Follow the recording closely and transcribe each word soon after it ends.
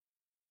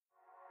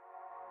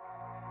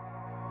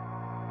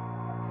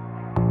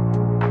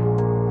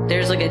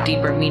there's like a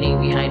deeper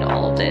meaning behind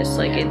all of this.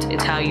 Like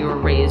it's how you were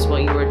raised,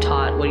 what you were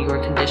taught, what you were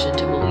conditioned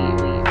to believe.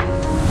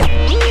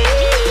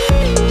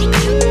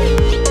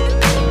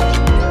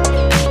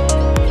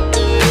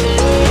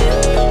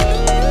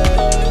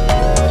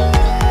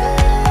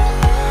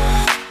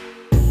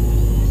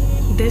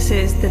 This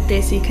is the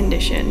Desi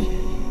Condition.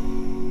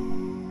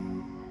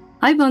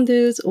 Hi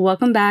Bandhus,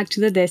 welcome back to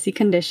the Desi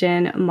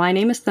Condition. My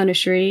name is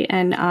Tanushree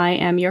and I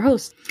am your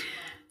host.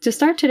 To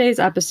start today's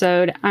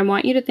episode, I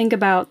want you to think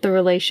about the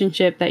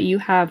relationship that you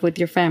have with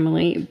your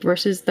family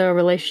versus the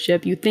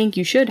relationship you think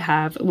you should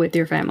have with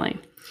your family.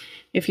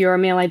 If you're a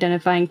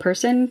male-identifying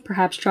person,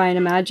 perhaps try and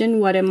imagine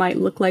what it might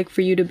look like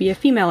for you to be a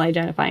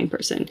female-identifying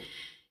person.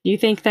 Do you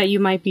think that you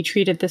might be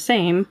treated the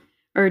same?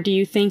 Or do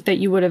you think that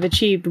you would have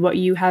achieved what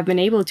you have been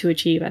able to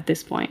achieve at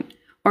this point?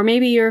 Or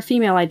maybe you're a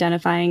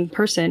female-identifying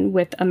person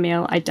with a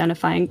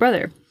male-identifying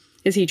brother.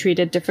 Is he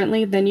treated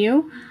differently than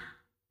you?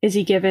 Is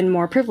he given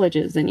more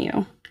privileges than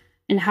you?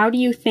 And how do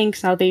you think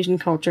South Asian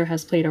culture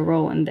has played a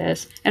role in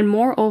this? And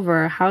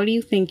moreover, how do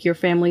you think your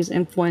family's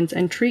influence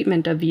and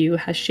treatment of you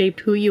has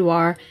shaped who you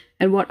are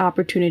and what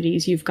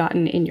opportunities you've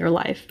gotten in your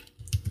life?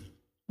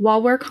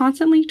 While we're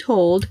constantly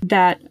told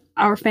that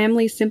our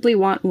families simply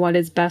want what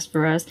is best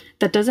for us,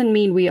 that doesn't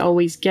mean we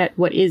always get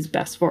what is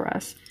best for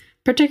us.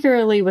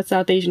 Particularly with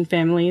South Asian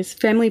families,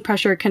 family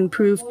pressure can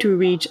prove to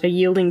reach a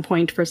yielding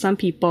point for some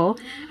people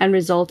and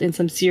result in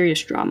some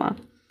serious drama.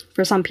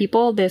 For some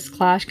people, this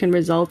clash can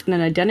result in an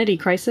identity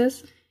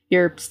crisis,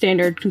 your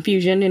standard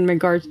confusion in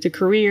regards to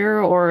career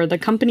or the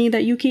company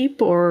that you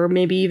keep, or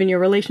maybe even your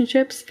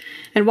relationships.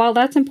 And while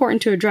that's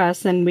important to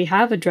address, and we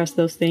have addressed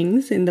those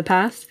things in the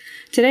past,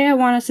 today I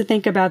want us to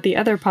think about the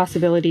other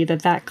possibility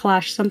that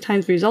clash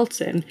sometimes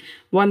results in,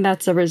 one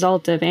that's a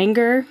result of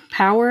anger,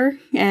 power,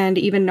 and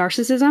even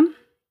narcissism: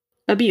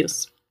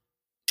 abuse.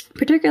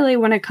 Particularly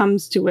when it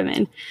comes to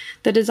women.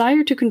 The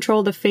desire to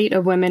control the fate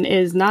of women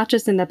is not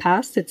just in the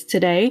past, it's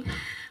today.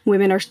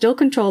 Women are still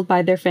controlled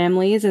by their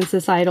families and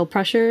societal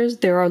pressures.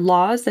 There are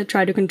laws that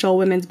try to control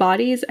women's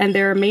bodies, and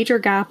there are major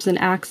gaps in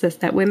access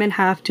that women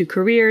have to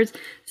careers,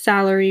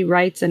 salary,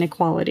 rights, and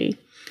equality.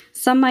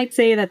 Some might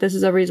say that this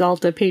is a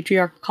result of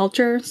patriarchal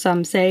culture.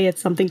 Some say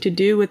it's something to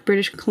do with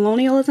British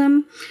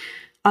colonialism.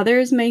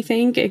 Others may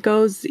think it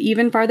goes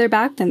even farther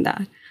back than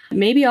that.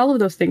 Maybe all of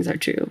those things are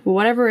true. But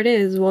whatever it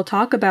is, we'll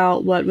talk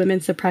about what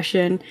women's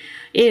suppression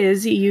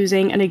is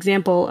using an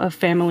example of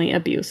family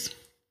abuse.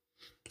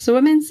 So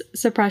women's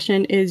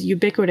suppression is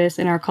ubiquitous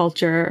in our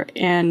culture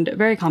and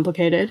very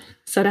complicated.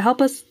 So to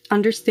help us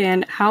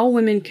understand how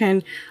women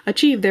can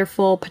achieve their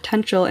full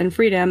potential and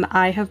freedom,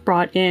 I have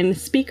brought in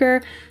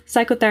speaker,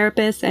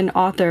 psychotherapist, and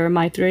author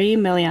Mytrae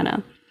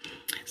Meliana.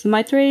 So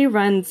Mytrae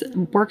runs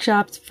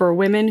workshops for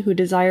women who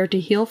desire to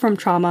heal from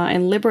trauma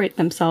and liberate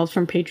themselves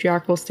from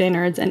patriarchal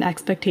standards and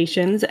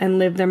expectations and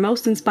live their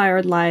most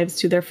inspired lives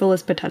to their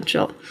fullest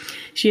potential.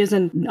 She is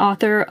an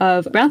author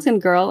of Brown Skin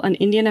Girl, an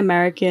Indian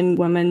American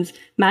woman's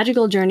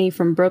magical journey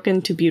from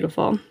broken to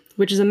beautiful,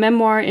 which is a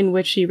memoir in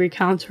which she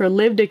recounts her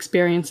lived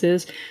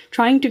experiences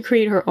trying to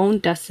create her own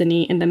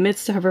destiny in the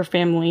midst of her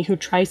family who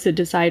tries to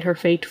decide her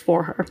fate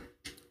for her.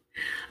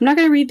 I'm not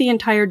going to read the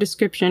entire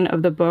description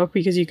of the book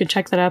because you can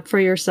check that up for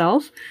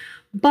yourself,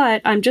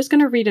 but I'm just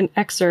going to read an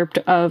excerpt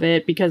of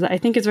it because I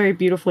think it's very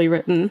beautifully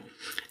written.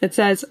 It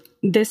says,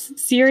 "This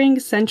searing,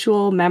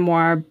 sensual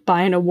memoir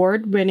by an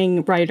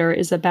award-winning writer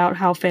is about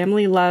how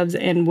family loves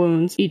and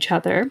wounds each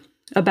other,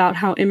 about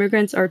how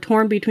immigrants are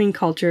torn between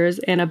cultures,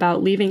 and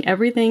about leaving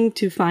everything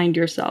to find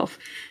yourself.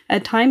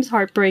 At times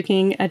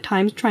heartbreaking, at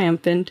times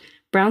triumphant,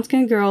 Brown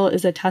Skin Girl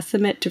is a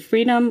testament to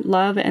freedom,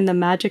 love, and the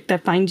magic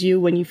that finds you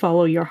when you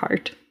follow your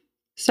heart."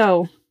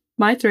 So,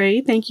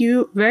 Mytrae, thank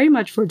you very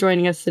much for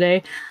joining us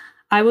today.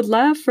 I would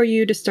love for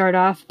you to start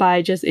off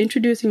by just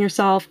introducing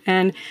yourself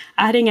and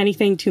adding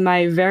anything to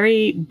my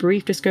very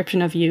brief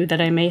description of you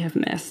that I may have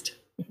missed.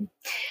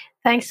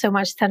 Thanks so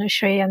much,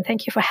 Tanushree, and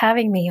thank you for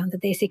having me on the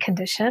Desi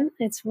Condition.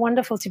 It's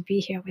wonderful to be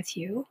here with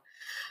you.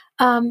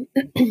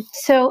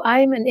 So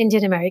I'm an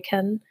Indian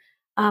American.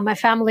 My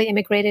family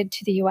immigrated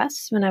to the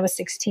US when I was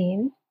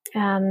 16,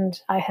 and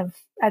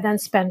I then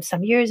spent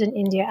some years in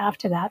India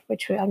after that,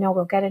 which I know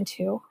we'll get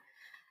into.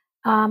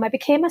 I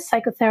became a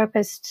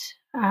psychotherapist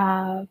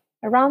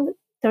around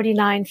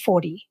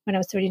 39-40, when I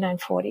was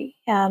 39-40,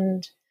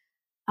 and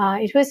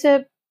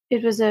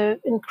it was a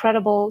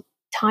incredible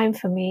time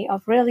for me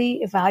of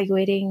really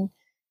evaluating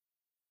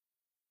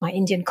my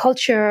Indian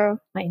culture,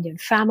 my Indian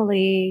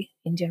family,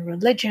 Indian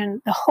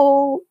religion, the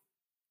whole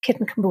kit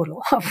and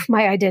caboodle of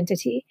my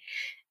identity,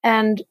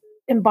 and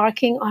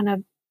embarking on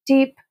a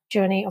deep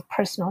journey of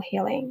personal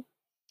healing.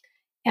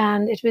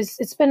 And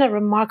it's been a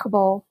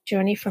remarkable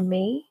journey for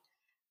me.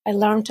 I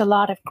learned a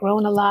lot, I've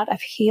grown a lot,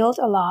 I've healed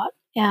a lot,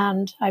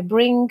 and I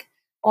bring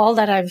all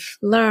that I've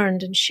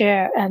learned and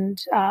shared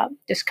and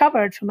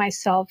discovered for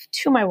myself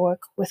to my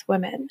work with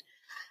women.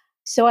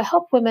 So I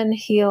help women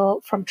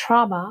heal from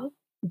trauma,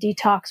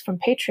 detox from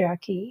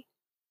patriarchy,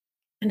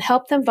 and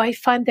help them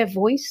find their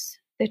voice,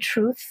 their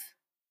truth,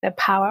 their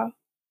power,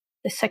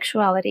 their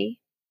sexuality,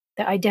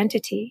 their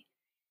identity,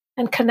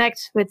 and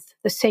connect with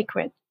the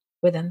sacred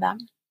within them.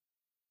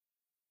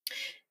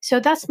 So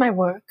that's my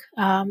work.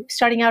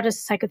 Starting out as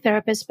a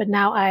psychotherapist, but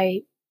now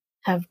I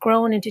have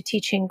grown into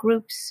teaching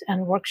groups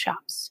and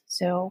workshops.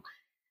 So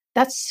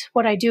that's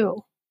what I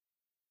do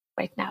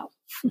right now.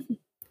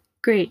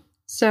 Great.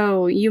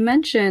 So you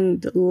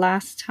mentioned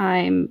last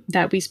time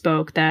that we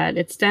spoke that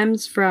it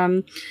stems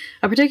from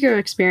a particular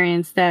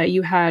experience that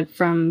you had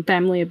from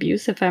family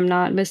abuse, if I'm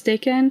not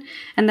mistaken,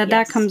 and that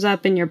Yes. comes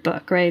up in your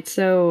book, right?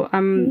 So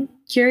I'm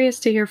curious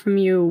to hear from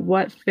you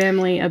what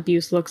family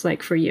abuse looks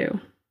like for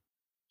you.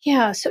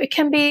 Yeah, so it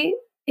can be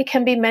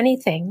many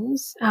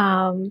things.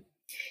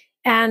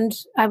 And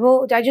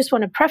I just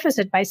want to preface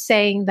it by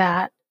saying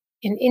that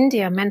in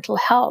India, mental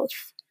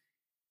health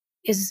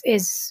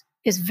is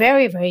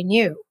very, very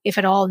new, if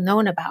at all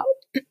known about.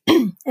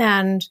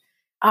 And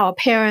our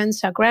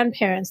parents, our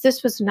grandparents,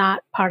 this was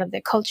not part of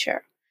their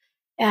culture.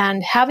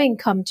 And having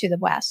come to the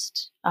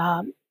West,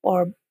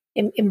 or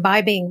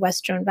imbibing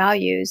Western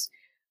values,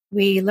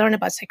 we learn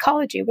about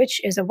psychology,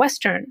 which is a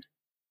Western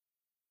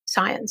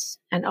science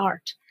and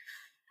art.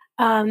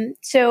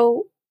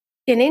 So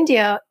in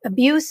India,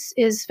 abuse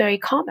is very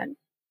common.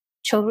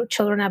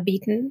 Children are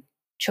beaten,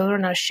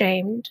 children are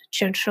shamed,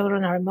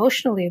 children are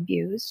emotionally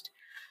abused.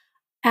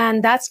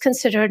 And that's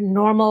considered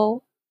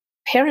normal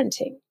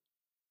parenting.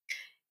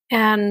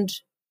 And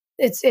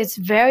it's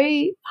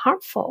very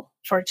harmful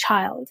for a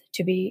child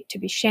to be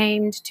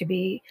shamed, to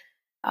be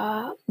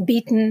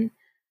beaten,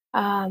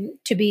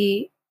 to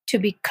be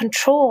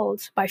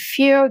controlled by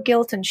fear,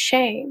 guilt, and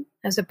shame,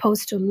 as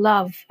opposed to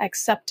love,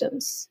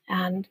 acceptance,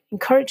 and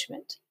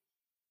encouragement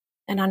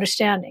and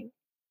understanding.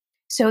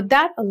 So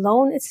that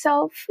alone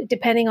itself,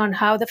 depending on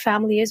how the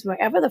family is,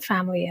 wherever the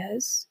family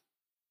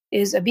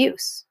is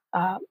abuse.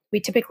 We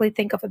typically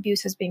think of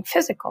abuse as being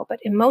physical, but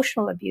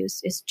emotional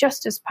abuse is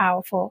just as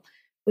powerful.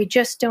 We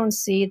just don't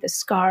see the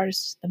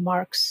scars, the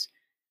marks,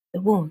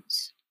 the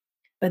wounds.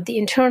 But the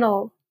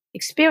internal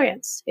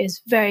experience is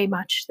very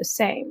much the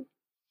same.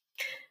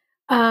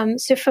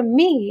 So for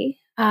me,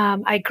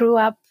 I grew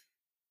up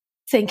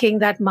thinking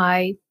that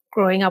my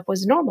growing up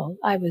was normal.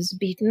 I was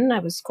beaten, I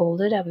was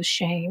scolded, I was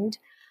shamed.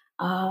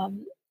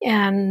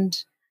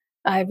 And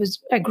I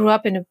grew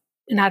up in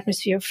an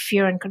atmosphere of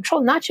fear and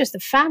control, not just the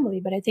family,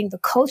 but I think the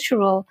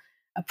cultural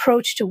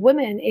approach to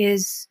women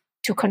is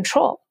to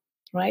control,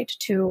 right?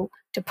 To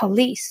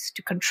police,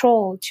 to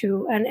control,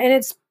 and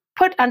it's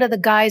put under the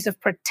guise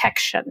of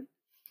protection,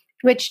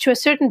 which to a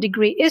certain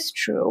degree is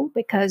true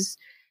because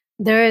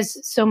there is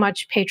so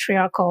much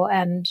patriarchal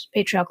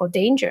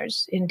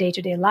dangers in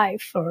day-to-day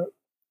life for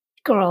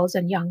girls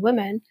and young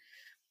women.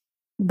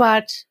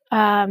 But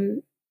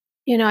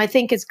I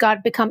think it's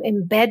become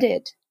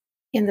embedded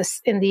in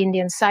the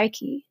Indian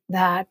psyche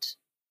that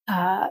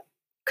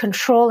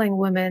controlling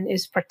women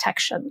is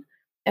protection,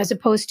 as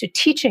opposed to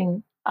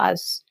teaching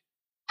us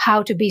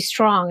how to be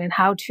strong and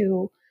how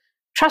to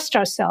trust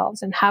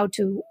ourselves and how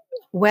to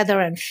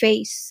weather and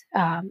face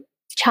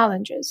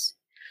challenges.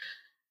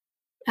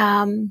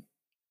 My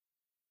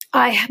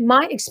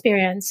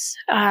experience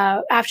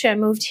after I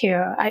moved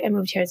here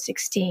at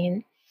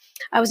 16.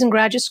 I was in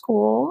graduate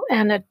school,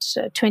 and at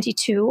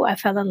 22, I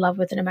fell in love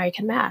with an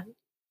American man.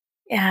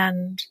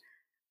 And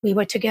we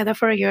were together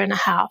for a year and a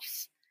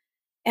half.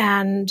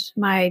 And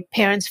my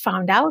parents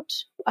found out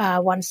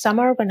one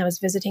summer when I was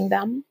visiting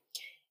them.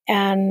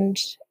 And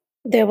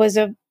there was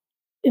a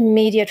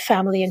immediate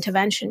family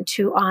intervention.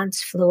 2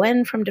 aunts flew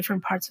in from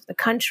different parts of the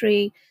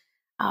country.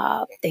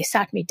 They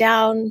sat me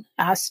down,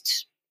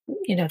 asked,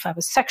 if I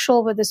was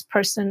sexual with this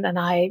person. And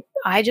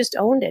I just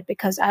owned it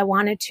because I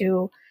wanted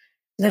to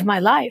live my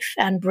life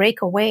and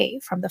break away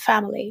from the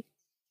family.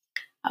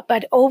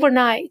 But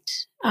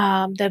overnight,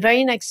 the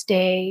very next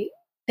day,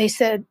 they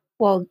said,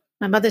 well,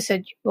 my mother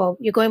said, well,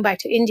 you're going back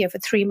to India for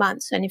 3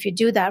 months. And if you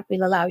do that,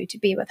 we'll allow you to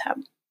be with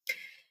him.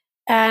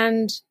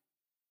 And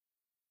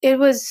it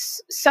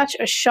was such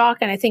a shock.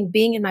 And I think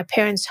being in my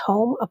parents'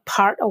 home,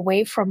 apart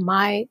away from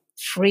my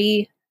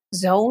free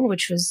zone,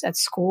 which was at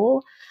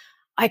school,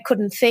 I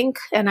couldn't think.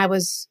 And I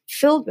was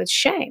filled with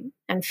shame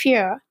and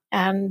fear.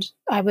 And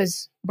I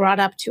was brought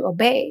up to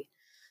obey.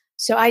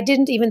 So I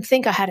didn't even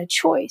think I had a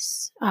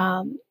choice.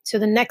 So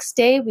the next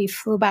day we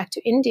flew back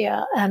to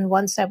India. And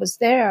once I was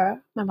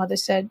there, my mother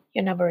said,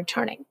 you're never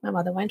returning. My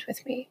mother went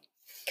with me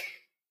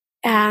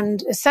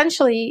and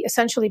essentially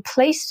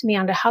placed me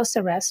under house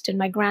arrest in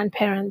my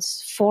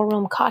grandparents'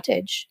 4-room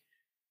cottage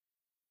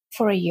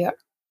for a year.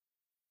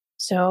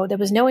 So there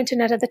was no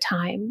internet at the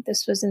time.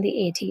 This was in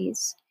the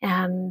 80s.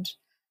 And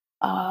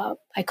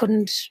I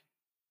couldn't.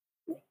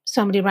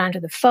 Somebody ran to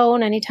the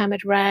phone anytime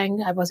it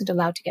rang. I wasn't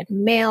allowed to get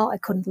mail. I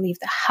couldn't leave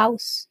the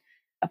house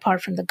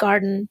apart from the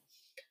garden.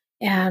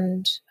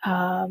 And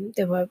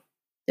there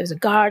was a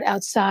guard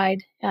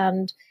outside.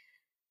 And,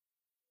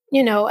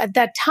 at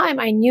that time,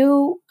 I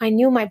knew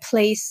my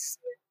place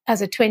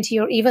as a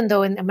 20-year-old, even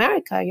though in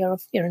America,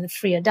 you're a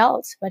free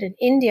adult. But in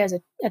India,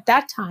 at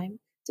that time,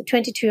 as a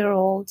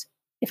 22-year-old,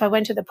 if I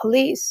went to the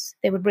police,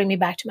 they would bring me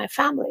back to my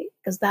family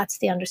because that's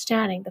the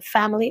understanding. The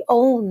family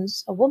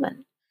owns a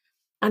woman.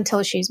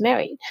 until she's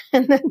married.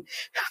 And then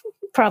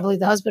probably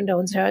the husband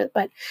owns her.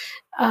 But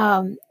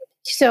I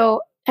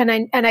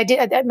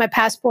did my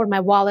passport, my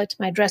wallet,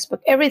 my address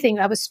book, everything.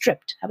 I was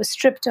stripped. I was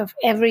stripped of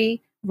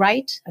every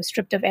right. I was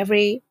stripped of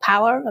every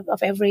power,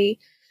 of every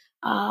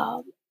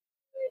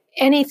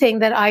anything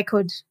that I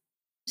could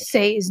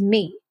say is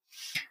me.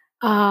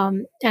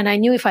 And I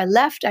knew if I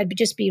left, I'd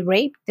just be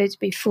raped. It'd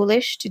be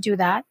foolish to do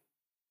that.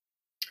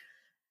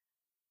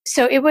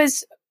 So it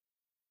was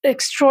an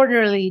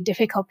extraordinarily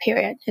difficult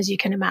period, as you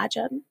can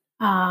imagine.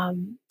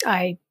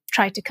 I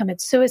tried to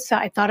commit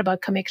suicide. I thought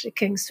about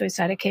committing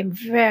suicide. I came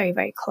very,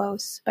 very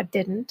close, but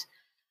didn't.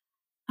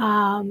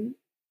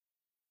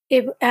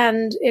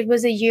 It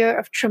was a year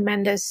of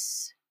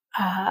tremendous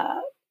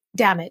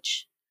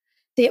damage.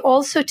 They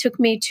also took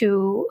me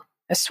to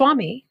a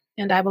Swami,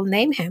 and I will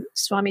name him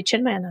Swami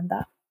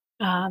Chinmayananda,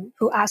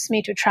 who asked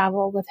me to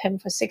travel with him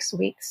for 6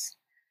 weeks,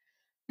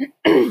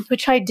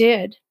 which I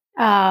did.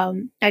 I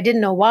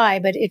didn't know why,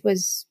 but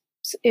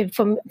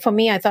for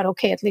me, I thought,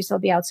 okay, at least I'll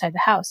be outside the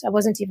house. I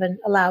wasn't even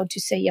allowed to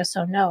say yes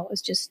or no. It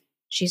was just,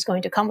 she's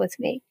going to come with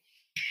me.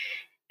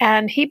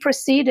 And he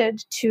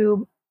proceeded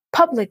to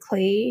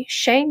publicly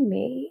shame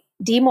me,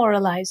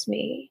 demoralize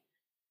me,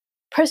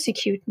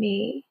 persecute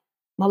me,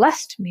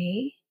 molest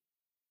me,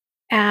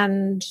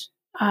 and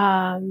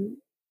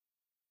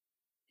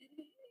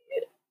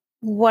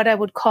what I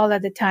would call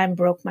at the time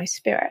broke my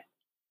spirit.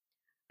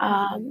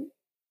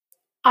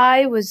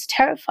 I was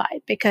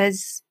terrified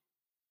because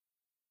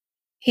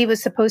he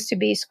was supposed to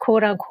be,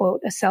 quote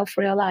unquote, a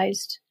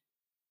self-realized,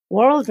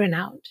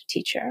 world-renowned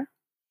teacher.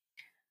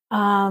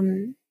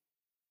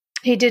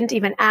 He didn't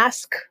even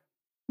ask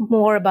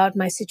more about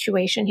my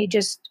situation. He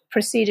just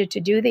proceeded to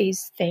do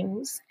these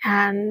things.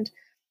 And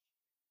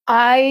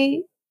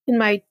I, in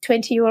my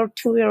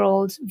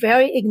 22-year-old,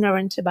 very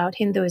ignorant about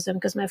Hinduism,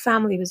 because my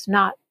family was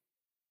not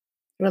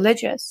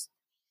religious,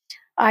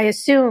 I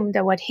assumed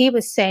that what he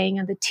was saying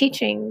and the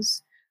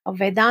teachings of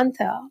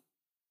Vedanta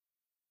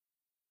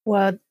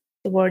were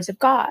the words of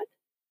God.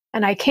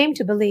 And I came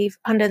to believe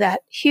under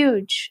that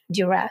huge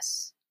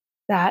duress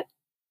that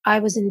I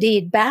was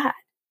indeed bad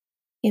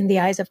in the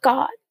eyes of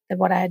God, that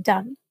what I had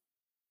done.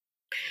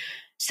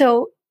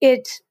 So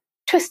it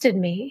twisted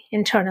me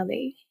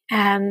internally,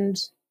 and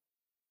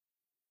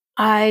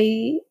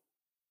I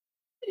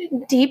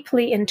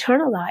deeply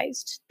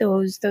internalized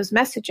those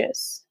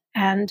messages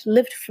and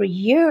lived for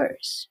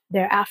years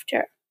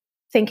thereafter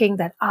thinking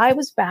that I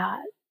was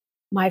bad,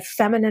 my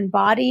feminine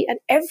body and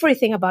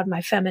everything about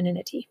my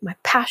femininity, my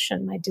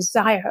passion, my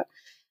desire,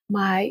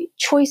 my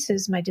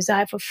choices, my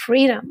desire for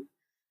freedom,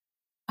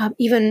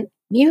 even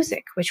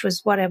music, which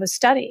was what I was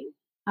studying,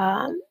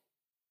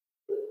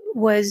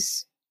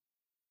 was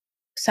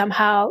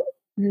somehow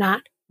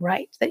not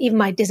right. That even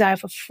my desire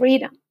for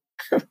freedom,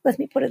 let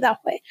me put it that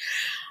way.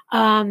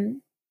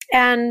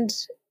 And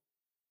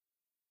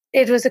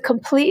it was a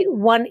complete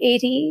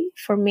 180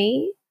 for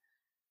me,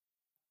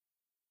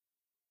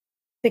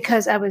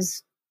 because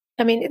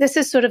this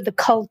is sort of the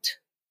cult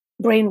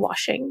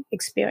brainwashing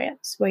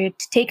experience where you're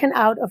taken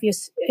out of your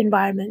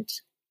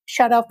environment,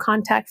 shut off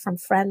contact from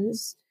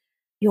friends,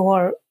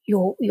 your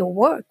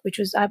work, which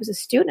was, I was a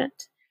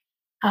student.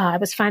 I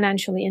was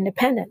financially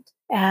independent,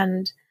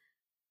 and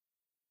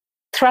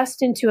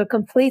thrust into a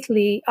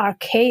completely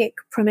archaic,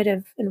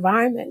 primitive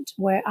environment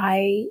where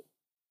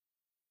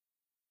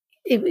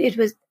it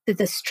was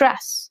the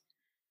stress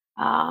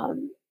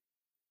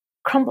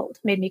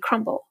made me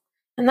crumble.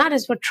 And that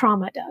is what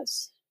trauma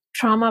does.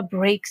 Trauma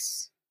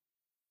breaks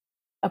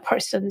a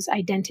person's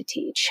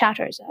identity. It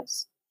shatters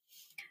us.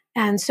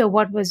 And so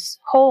what was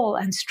whole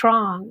and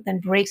strong then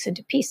breaks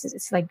into pieces.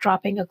 It's like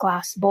dropping a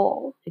glass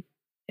bowl. It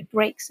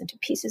breaks into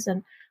pieces,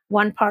 and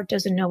one part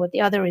doesn't know what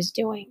the other is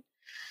doing.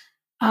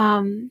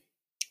 And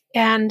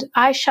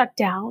I shut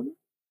down.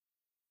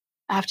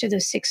 After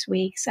those 6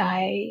 weeks,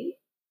 I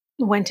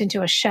went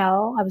into a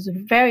shell. I was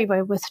very,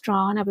 very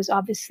withdrawn. I was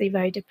obviously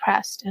very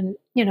depressed. And,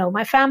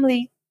 my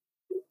family,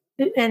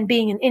 and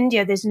being in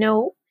India, there's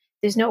no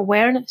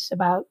awareness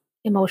about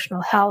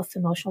emotional health,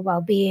 emotional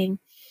well-being.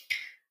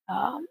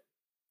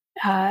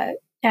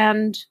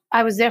 And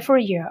I was there for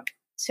a year.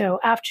 So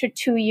after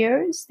 2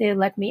 years, they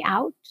let me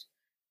out.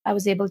 I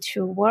was able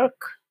to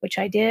work, which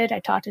I did. I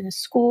taught in a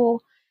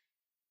school.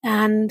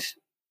 And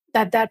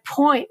at that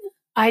point,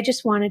 I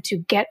just wanted to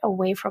get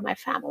away from my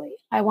family.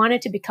 I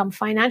wanted to become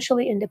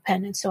financially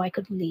independent so I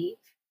could leave,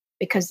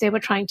 because they were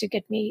trying to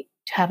get me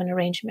to have an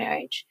arranged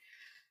marriage.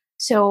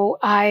 So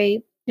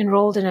I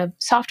enrolled in a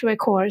software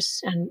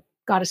course and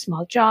got a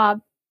small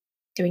job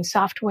doing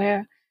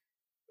software.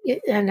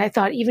 And I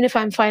thought, even if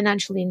I'm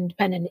financially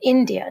independent in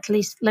India, at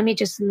least let me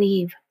just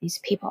leave these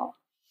people.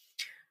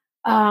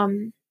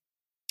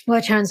 Well,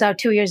 it turns out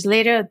 2 years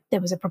later, there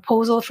was a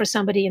proposal for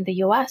somebody in the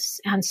US.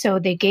 And so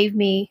they gave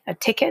me a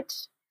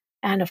ticket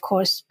and, of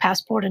course,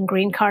 passport and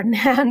green card in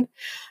hand.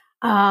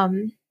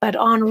 But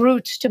en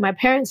route to my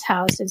parents'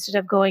 house, instead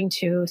of going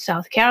to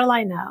South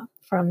Carolina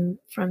from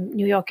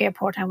New York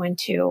Airport, I went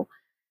to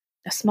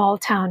a small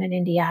town in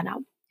Indiana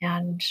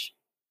and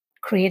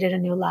created a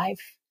new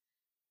life.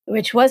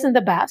 which wasn't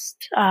the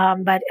best.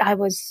 But I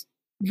was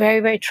very,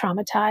 very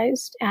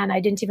traumatized, and I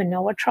didn't even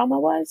know what trauma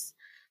was.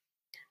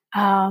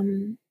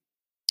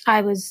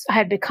 I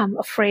had become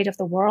afraid of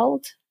the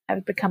world. I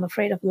had become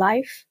afraid of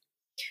life.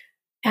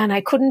 And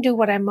I couldn't do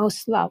what I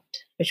most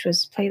loved, which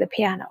was play the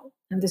piano.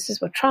 And this is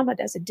what trauma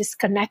does. It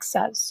disconnects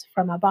us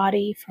from our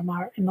body, from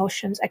our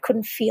emotions. I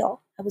couldn't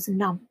feel. I was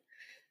numb.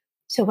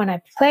 So when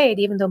I played,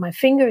 even though my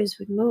fingers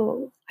would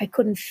move, I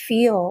couldn't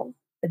feel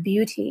the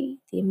beauty,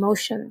 the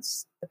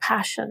emotions, the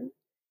passion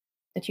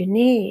that you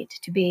need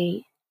to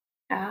be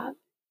a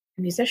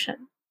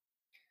musician.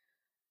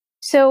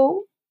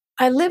 So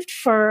I lived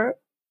for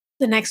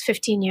the next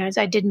 15 years.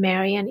 I did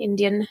marry an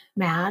Indian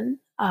man.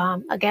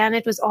 Again,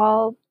 it was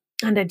all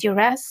under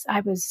duress.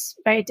 I was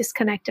very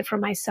disconnected from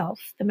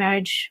myself. The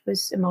marriage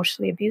was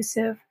emotionally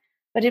abusive,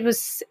 but it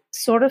was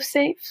sort of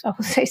safe. I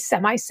would say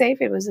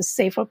semi-safe. It was a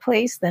safer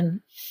place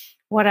than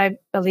what I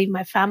believe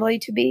my family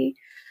to be.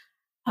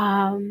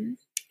 And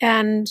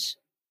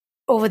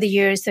over the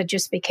years, that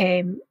just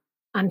became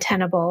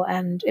untenable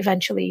and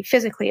eventually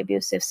physically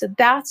abusive. So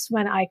that's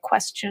when I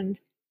questioned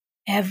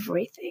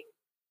everything.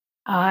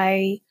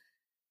 I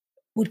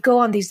would go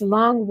on these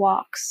long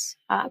walks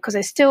because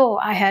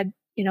I had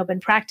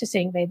been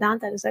practicing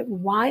Vedanta. It's like,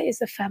 why is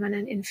the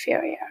feminine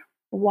inferior?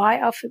 Why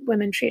are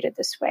women treated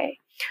this way?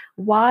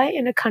 Why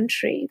in a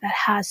country that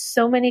has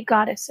so many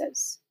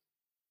goddesses,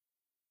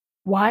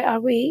 why are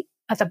we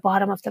at the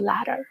bottom of the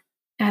ladder?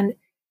 And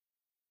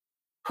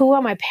who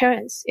are my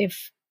parents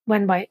if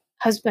when my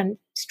husband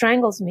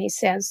strangles me,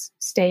 says,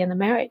 stay in the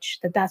marriage,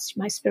 that's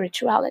my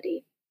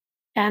spirituality?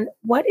 And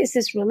what is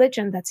this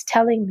religion that's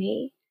telling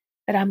me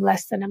that I'm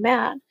less than a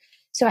man?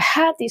 So I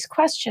had these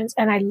questions,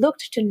 and I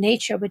looked to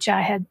nature, which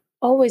I had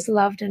always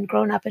loved and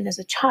grown up in as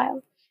a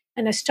child.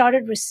 And I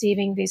started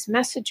receiving these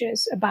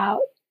messages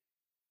about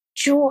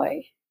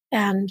joy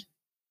and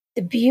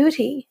the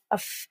beauty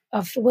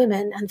of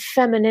women and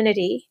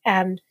femininity,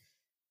 and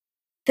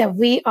that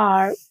we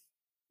are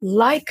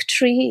like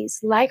trees,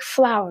 like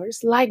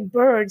flowers, like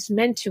birds,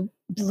 meant to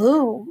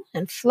bloom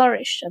and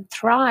flourish and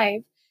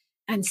thrive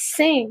and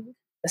sing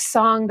the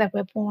song that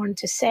we're born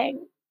to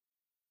sing.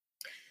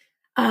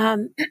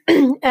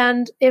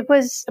 And it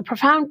was a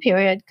profound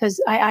period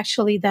because I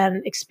actually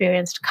then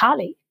experienced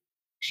Kali.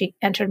 She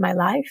entered my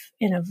life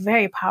in a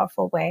very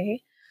powerful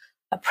way.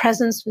 A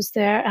presence was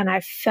there, and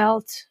I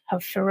felt her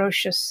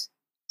ferocious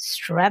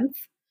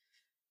strength.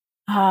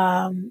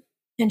 And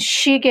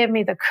she gave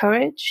me the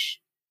courage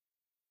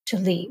to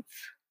leave.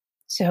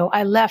 So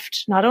I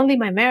left not only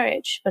my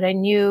marriage, but I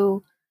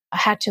knew I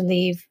had to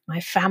leave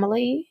my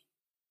family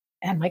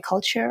and my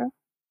culture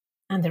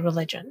and the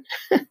religion.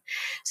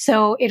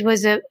 So it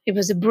was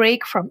a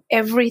break from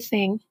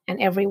everything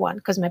and everyone,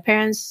 because my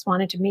parents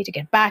wanted me to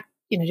get back,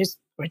 just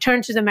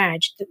return to the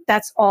marriage.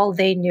 That's all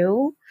they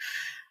knew.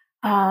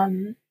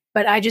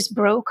 But I just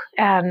broke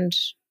and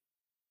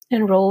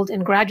enrolled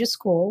in graduate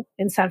school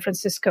in San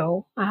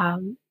Francisco,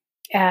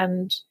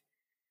 and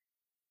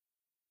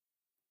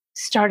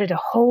started a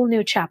whole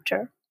new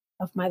chapter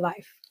of my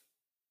life.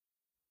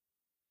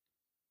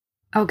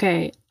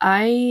 Okay,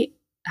 I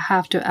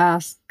have to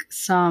ask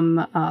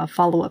some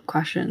follow-up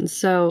questions.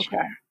 So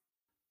Sure.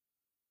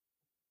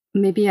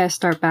 maybe I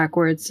start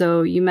backwards.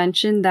 So you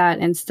mentioned that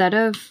instead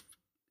of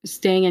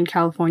staying in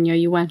California,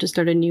 you went to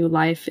start a new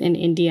life in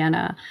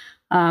Indiana.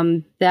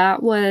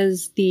 That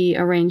was the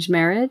arranged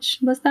marriage,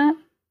 was that?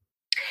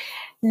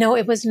 No,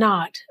 it was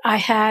not.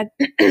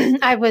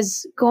 I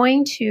was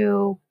going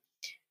to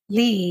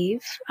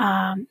leave,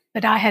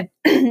 but I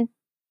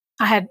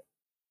had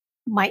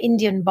my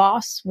Indian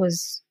boss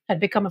had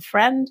become a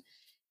friend,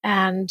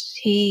 and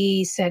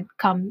he said,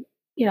 "Come,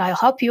 I'll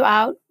help you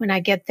out when I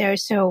get there."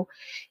 So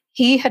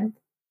he had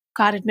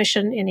got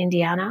admission in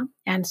Indiana,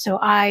 and so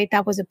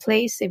that was a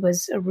place. It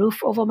was a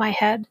roof over my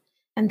head,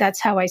 and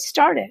that's how I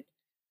started.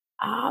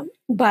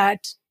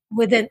 But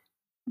within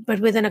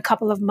a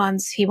couple of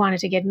months, he wanted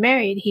to get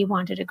married. He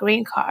wanted a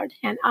green card,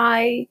 and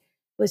I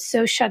was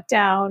so shut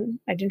down.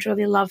 I didn't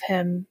really love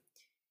him.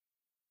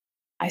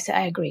 I said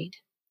I agreed,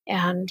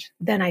 and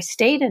then I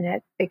stayed in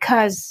it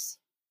because,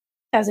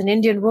 as an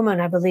Indian woman,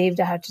 I believed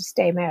I had to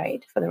stay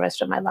married for the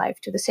rest of my life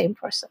to the same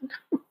person.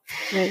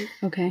 Right.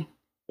 Okay.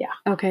 Yeah.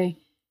 Okay.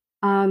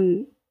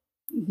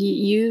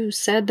 You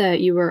said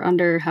that you were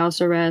under house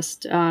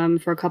arrest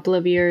for a couple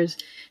of years.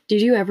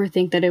 Did you ever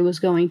think that it was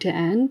going to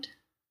end?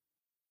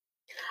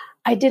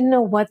 I didn't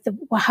know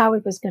how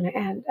it was going to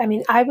end. I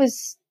mean,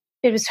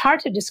 it was hard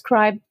to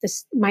describe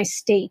my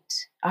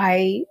state.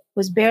 I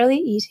was barely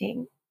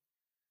eating.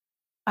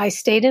 I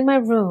stayed in my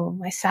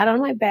room. I sat on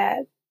my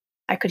bed.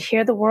 I could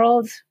hear the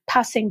world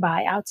passing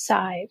by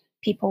outside,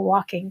 people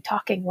walking,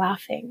 talking,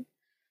 laughing.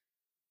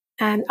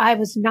 And I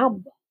was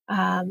numb.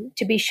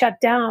 To be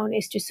shut down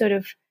is to sort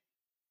of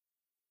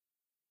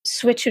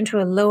switch into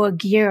a lower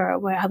gear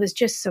where I was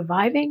just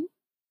surviving,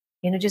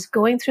 just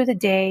going through the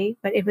day.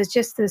 But it was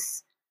just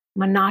this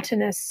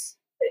monotonous.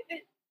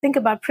 Think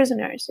about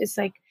prisoners.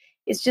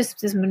 It's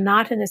just this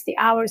monotonous. The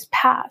hours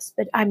pass,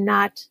 but I'm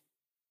not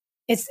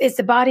it's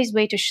the body's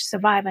way to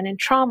survive. And in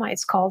trauma,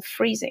 it's called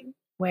freezing,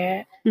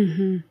 where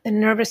the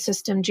nervous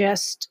system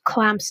just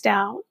clamps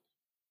down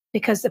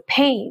because the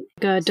pain.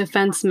 Like a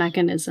defense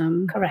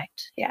mechanism.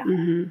 Correct. Yeah.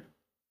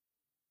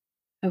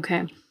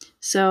 Okay.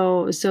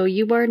 So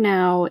you are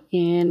now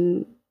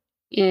in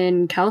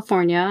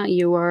California.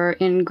 You were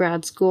in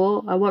grad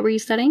school. What were you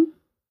studying?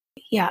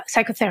 Yeah,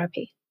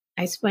 psychotherapy.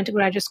 I went to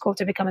graduate school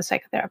to become a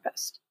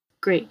psychotherapist.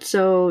 Great.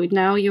 So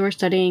now you are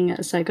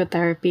studying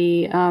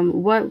psychotherapy.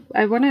 What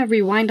I want to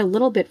rewind a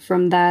little bit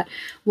from that.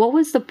 What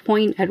was the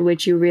point at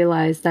which you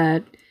realized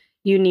that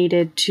you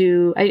needed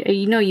to?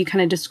 You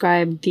kind of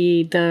described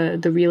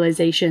the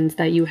realizations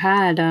that you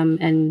had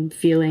and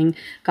feeling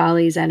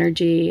Gali's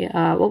energy.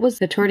 What was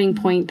the turning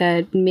point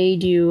that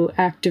made you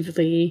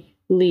actively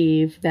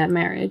leave that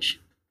marriage?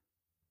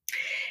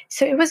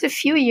 So it was a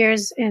few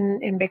years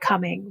in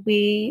becoming.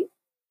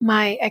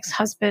 My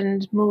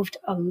ex-husband moved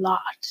a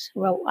lot.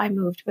 Well, I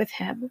moved with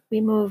him. We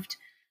moved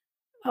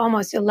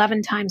almost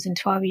 11 times in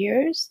 12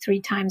 years, 3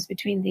 times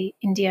between the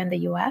India and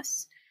the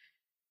US.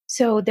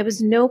 So there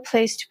was no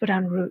place to put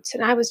on roots.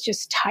 And I was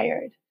just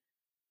tired.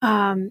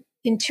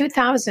 In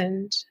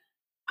 2000,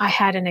 I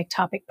had an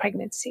ectopic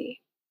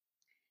pregnancy.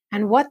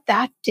 And what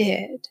that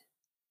did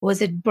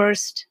was it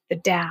burst the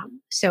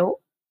dam. So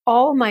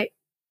all my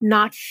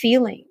not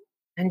feeling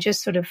and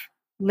just sort of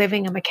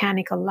living a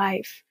mechanical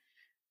life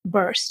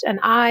burst. And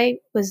I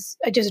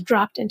just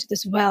dropped into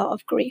this well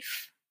of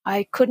grief.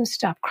 I couldn't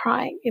stop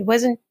crying. It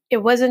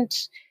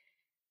wasn't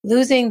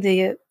losing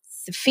the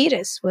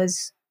fetus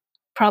was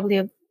probably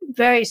a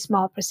very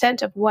small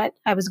percent of what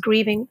I was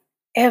grieving.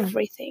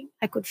 Everything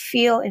I could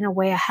feel in a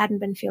way I hadn't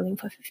been feeling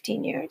for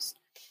 15 years.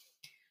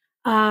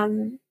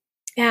 And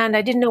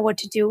I didn't know what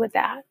to do with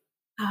that.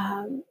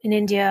 In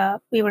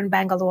India, we were in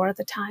Bangalore at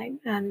the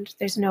time, and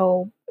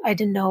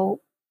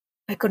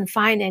I couldn't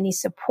find any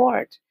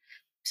support.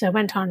 So I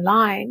went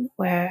online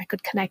where I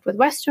could connect with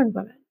Western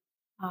women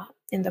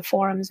in the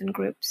forums and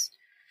groups.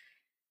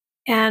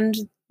 And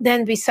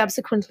then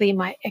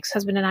my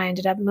ex-husband and I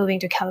ended up moving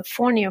to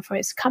California for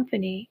his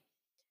company.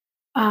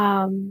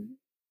 And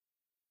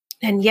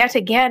yet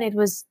again,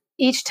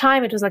 each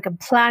time it was like a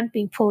plant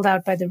being pulled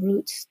out by the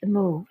roots, the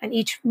move. And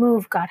each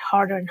move got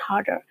harder and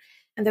harder.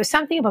 And there's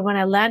something about when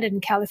I landed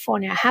in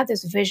California, I had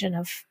this vision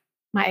of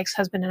my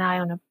ex-husband and I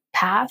on a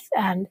path,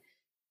 and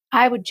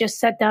I would just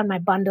set down my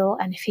bundle,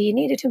 and if he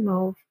needed to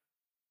move,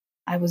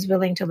 I was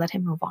willing to let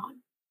him move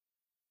on.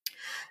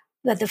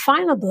 But the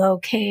final blow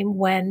came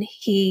when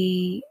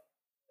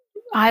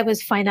I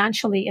was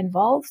financially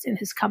involved in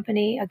his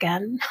company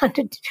again. I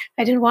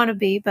didn't want to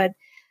be, but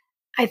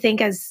I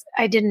think as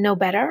I didn't know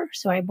better,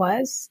 so I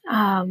was.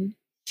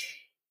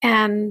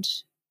 And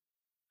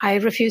I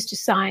refused to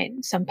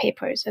sign some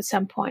papers at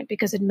some point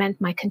because it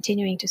meant my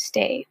continuing to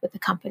stay with the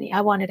company.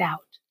 I wanted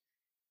out.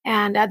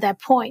 And at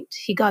that point,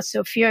 he got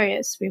so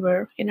furious. We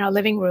were in our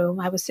living room.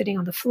 I was sitting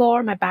on the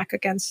floor, my back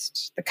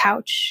against the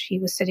couch. He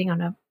was sitting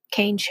on a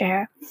cane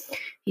chair.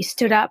 He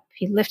stood up,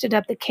 he lifted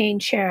up the cane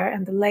chair,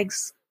 and the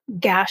legs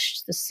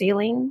gashed the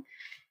ceiling.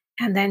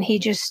 And then he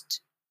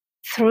just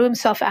threw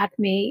himself at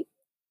me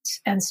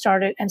and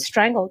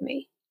strangled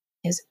me.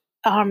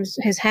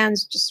 His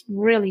hands just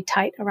really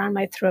tight around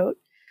my throat,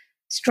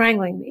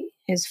 strangling me.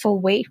 His full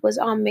weight was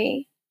on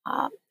me.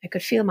 I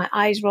could feel my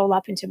eyes roll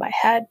up into my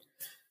head.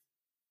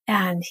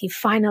 And he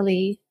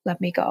finally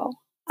let me go.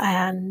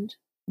 And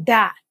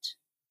that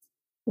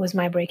was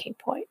my breaking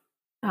point.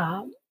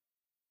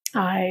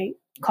 I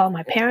called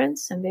my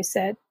parents and they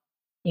said,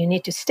 you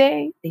need to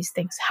stay. These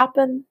things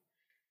happen.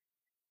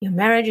 Your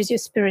marriage is your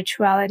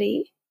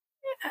spirituality.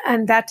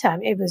 And that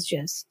time it was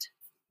just,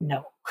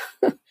 no.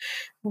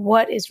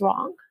 What is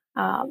wrong?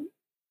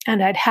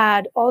 And I'd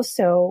had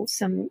also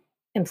some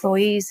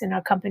employees in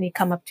our company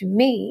come up to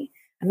me,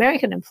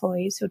 American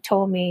employees, who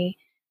told me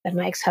that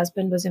my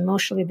ex-husband was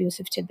emotionally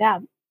abusive to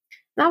them.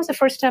 That was the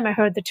first time I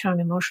heard the term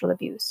emotional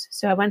abuse.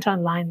 So I went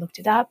online, looked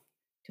it up,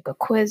 took a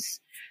quiz,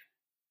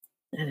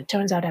 and it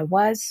turns out I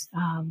was.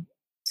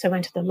 So I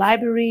went to the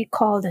library,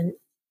 called a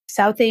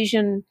South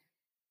Asian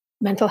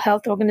mental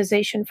health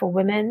organization for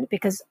women,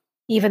 because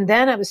even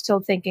then I was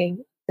still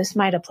thinking this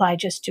might apply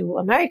just to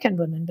American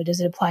women, but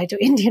does it apply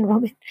to Indian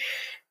women?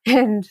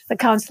 And the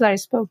counselor I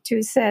spoke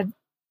to said,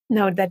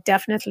 no, that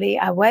definitely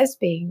I was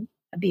being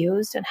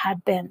abused and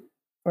had been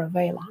for a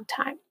very long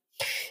time.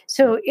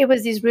 So it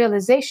was these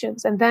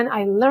realizations. And then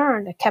I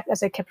learned,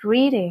 as I kept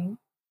reading,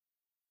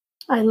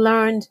 I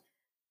learned,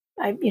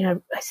 I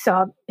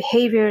saw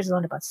behaviors,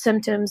 learned about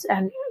symptoms,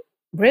 and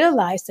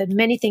realized that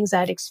many things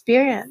I'd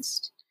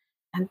experienced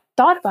and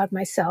thought about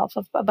myself,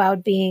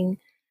 about being,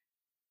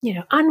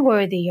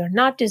 unworthy or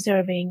not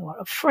deserving or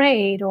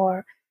afraid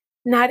or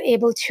not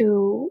able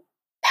to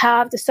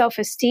have the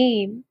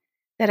self-esteem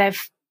that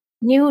I've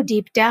knew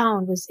deep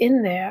down was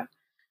in there.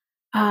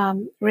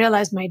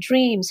 Realized my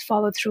dreams,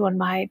 followed through on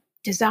my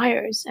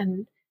desires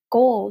and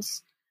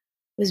goals,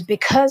 was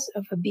because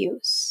of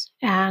abuse.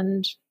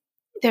 And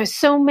there's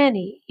so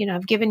many,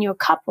 I've given you a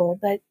couple,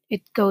 but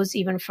it goes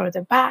even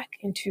further back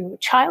into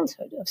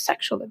childhood of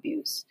sexual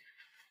abuse.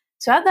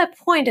 So at that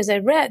point, as I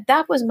read,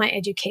 that was my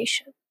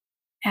education.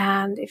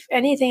 And if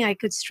anything I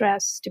could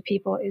stress to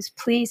people is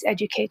please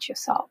educate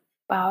yourself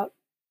about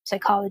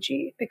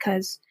psychology,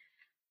 because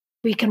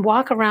we can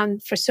walk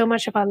around for so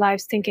much of our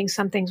lives thinking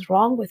something's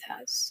wrong with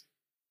us,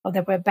 or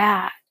that we're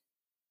bad,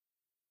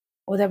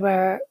 or that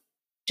we're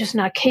just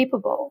not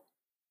capable.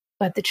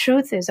 But the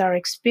truth is our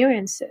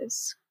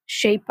experiences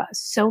shape us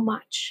so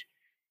much.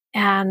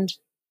 And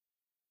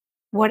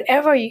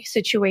whatever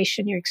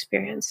situation you're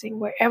experiencing,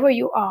 wherever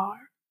you are,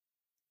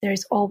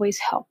 there's always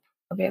help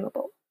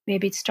available.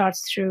 Maybe it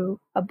starts through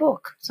a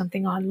book,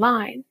 something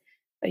online,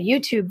 a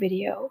YouTube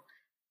video.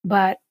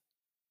 But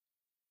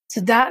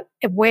so that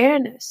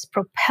awareness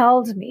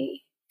propelled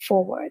me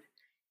forward.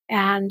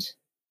 And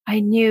I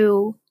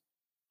knew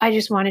I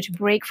just wanted to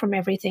break from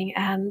everything.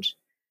 And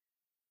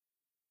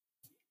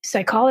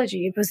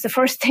psychology, it was the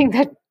first thing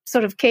that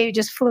sort of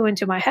just flew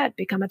into my head,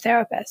 become a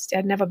therapist.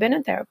 I'd never been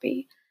in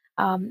therapy.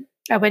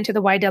 I went to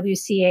the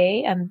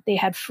YWCA and they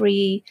had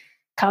free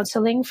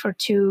counseling for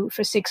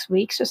 6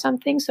 weeks or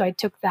something. So I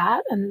took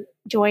that and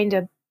joined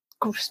a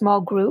small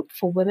group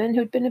for women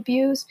who'd been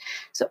abused.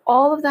 So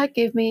all of that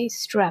gave me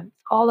strength.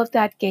 All of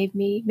that made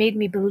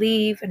me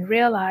believe and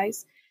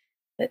realize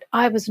that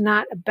I was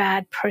not a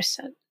bad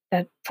person,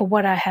 that for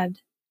what I had,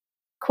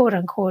 quote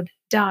unquote,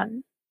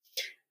 done,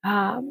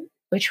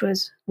 which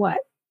was what?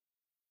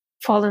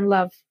 Fall in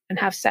love and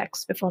have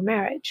sex before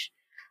marriage.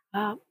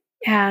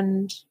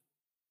 And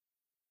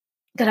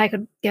that I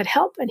could get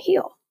help and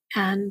heal.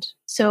 And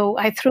so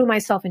I threw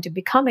myself into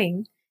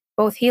becoming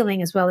both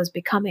healing as well as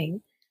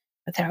becoming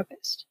a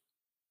therapist.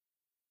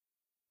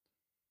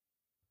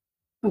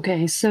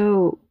 Okay,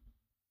 so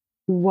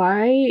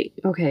I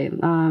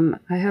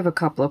have a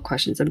couple of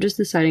questions. I'm just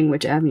deciding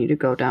which avenue to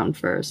go down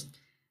first.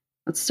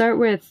 Let's start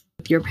with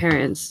your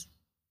parents.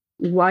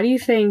 Why do you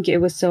think it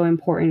was so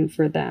important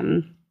for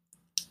them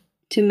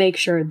to make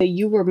sure that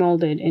you were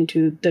molded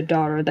into the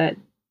daughter that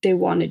they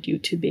wanted you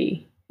to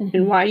be? Mm-hmm.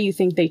 And why do you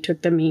think they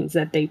took the means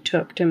that they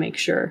took to make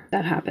sure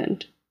that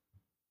happened?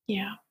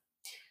 Yeah.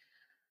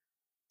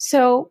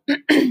 So,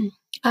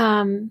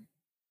 my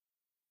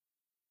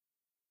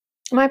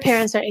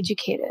parents are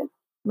educated.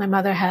 My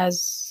mother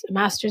has a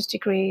master's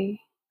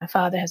degree. My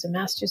father has a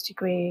master's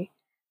degree.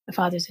 My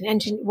father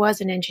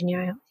was an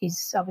engineer.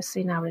 He's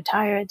obviously now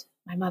retired.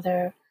 My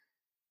mother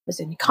was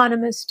an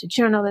economist, a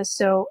journalist.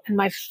 So, and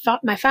my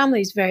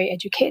family is very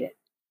educated,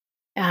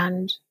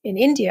 and in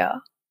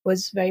India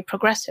was very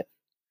progressive.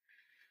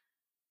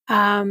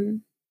 That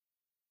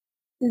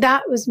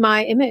was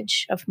my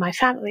image of my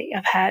family.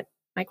 I've had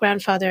my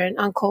grandfather and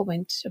uncle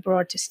went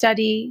abroad to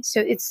study.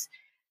 So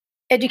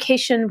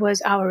education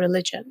was our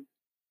religion.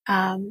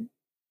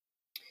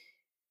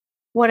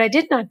 What I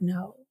did not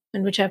know,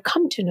 and which I've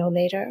come to know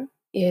later,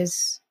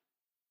 is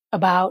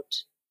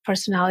about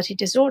personality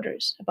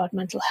disorders, about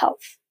mental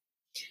health.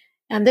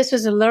 And this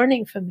was a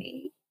learning for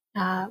me.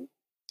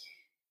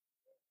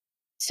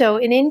 So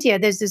in India,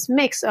 there's this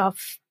mix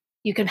of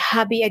you can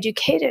be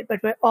educated,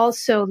 but we're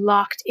also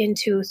locked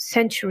into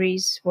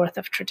centuries worth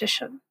of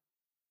tradition,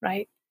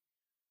 right?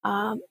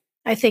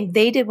 I think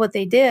they did what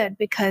they did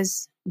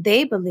because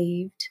they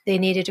believed they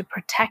needed to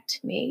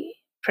protect me,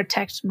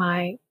 protect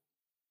my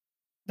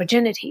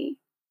virginity,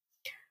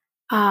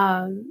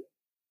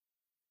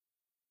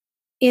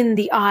 in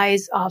the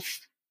eyes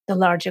of the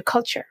larger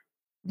culture,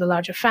 the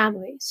larger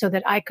family, so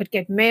that I could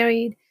get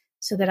married,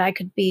 so that I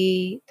could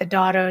be the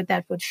daughter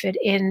that would fit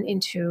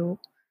into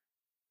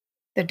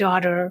the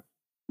daughter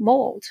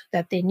mold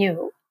that they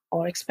knew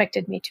or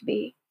expected me to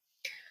be.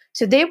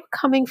 So they were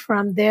coming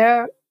from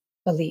their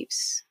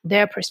beliefs,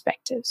 their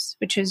perspectives,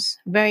 which is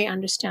very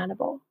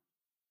understandable.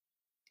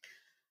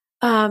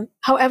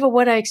 However,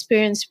 what I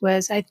experienced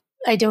was I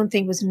don't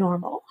think was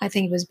normal. I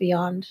think it was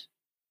beyond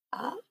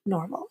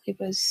normal. It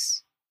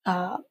was,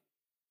 and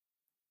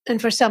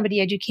for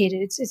somebody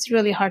educated, it's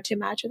really hard to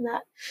imagine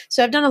that.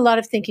 So I've done a lot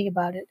of thinking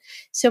about it.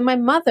 So my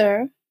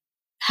mother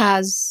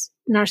has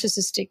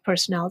narcissistic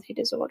personality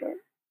disorder,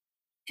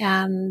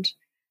 and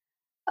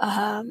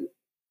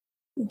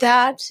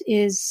that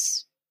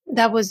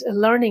was a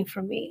learning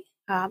for me.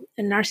 A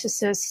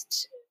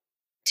narcissist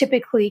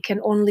typically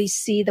can only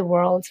see the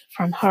world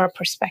from her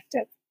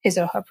perspective, his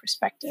or her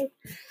perspective.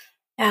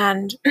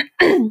 And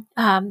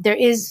there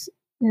is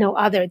no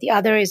other. The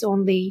other is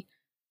only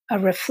a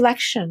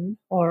reflection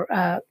or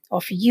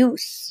of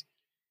use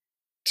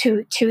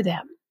to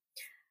them.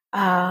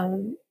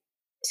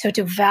 So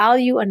to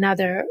value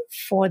another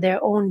for their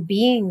own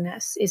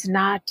beingness is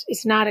not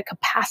a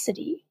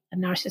capacity a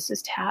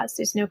narcissist has.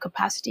 There's no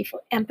capacity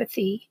for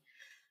empathy,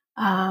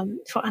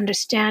 for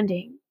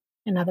understanding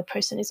another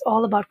person. It's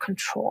all about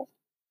control.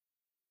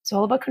 It's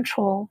all about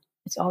control.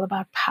 It's all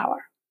about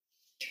power.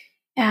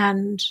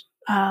 And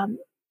a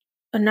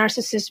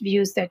narcissist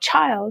views their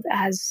child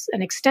as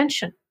an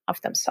extension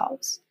of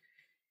themselves.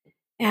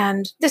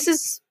 And this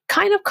is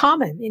kind of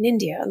common in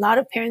India. A lot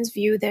of parents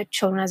view their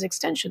children as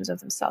extensions of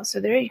themselves. So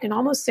there you can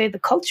almost say the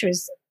culture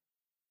is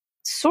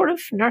sort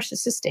of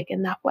narcissistic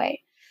in that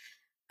way.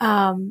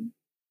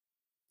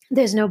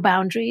 There's no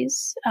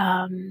boundaries.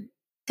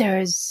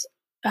 There's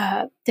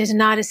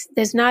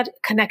not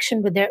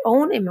connection with their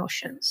own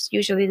emotions.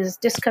 Usually there's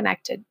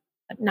disconnected.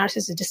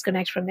 Narcissists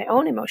disconnect from their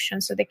own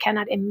emotions, so they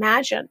cannot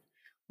imagine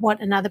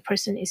what another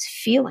person is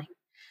feeling.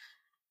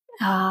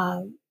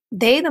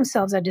 They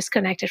themselves are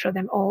disconnected from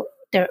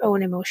their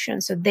own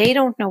emotions, so they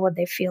don't know what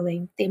they're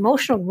feeling. The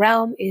emotional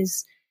realm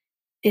is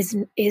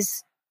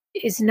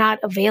not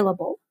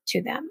available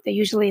to them. They're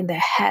usually in their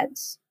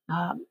heads,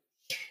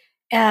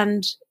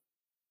 and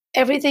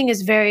everything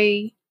is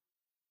very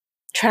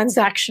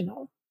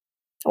transactional,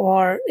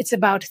 or it's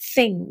about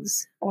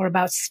things, or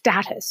about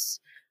status,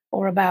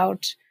 or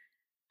about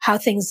how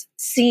things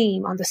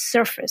seem on the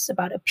surface,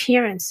 about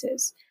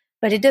appearances,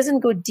 but it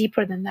doesn't go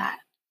deeper than that.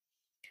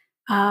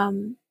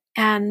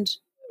 And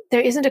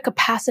there isn't a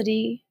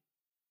capacity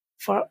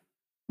for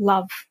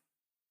love,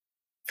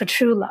 for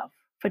true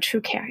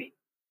caring,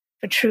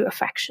 for true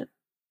affection.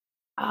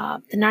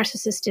 The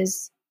narcissist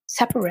is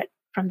separate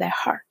from their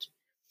heart.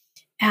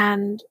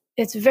 And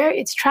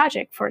it's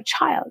tragic for a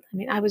child. I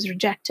mean, I was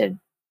rejected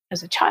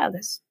as a child,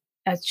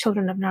 as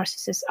children of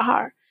narcissists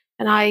are.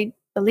 And I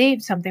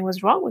believed something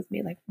was wrong with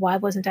me. Like, why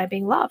wasn't I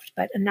being loved?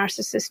 But a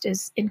narcissist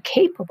is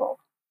incapable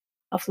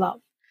of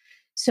love.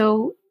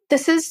 So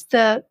this is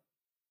the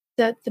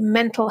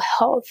mental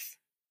health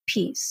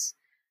piece.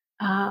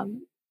 A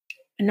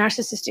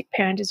narcissistic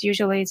parent is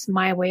usually, it's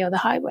my way or the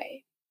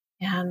highway.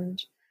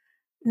 And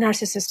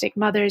narcissistic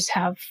mothers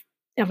are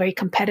very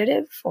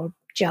competitive or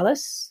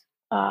jealous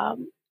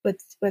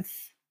with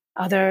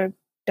other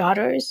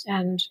daughters,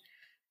 and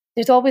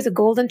there's always a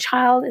golden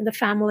child in the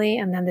family,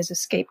 and then there's a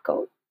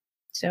scapegoat.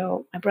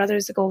 So my brother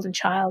is the golden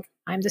child.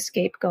 I'm the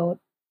scapegoat.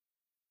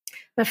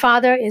 My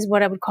father is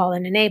what I would call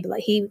an enabler.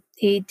 He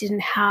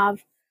didn't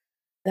have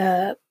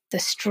the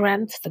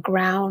strength, the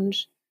ground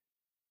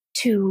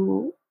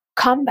to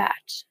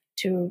combat,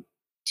 to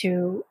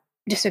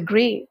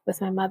disagree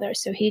with my mother.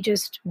 So he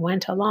just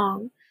went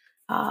along.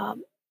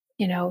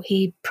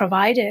 He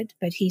provided,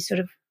 but he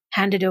sort of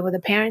handed over the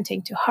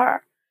parenting to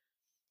her.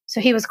 So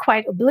he was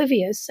quite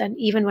oblivious. And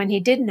even when he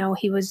did know,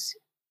 he was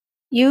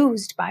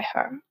used by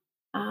her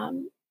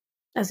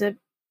as a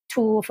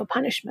tool for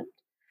punishment.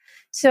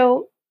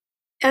 So,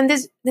 and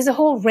there's a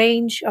whole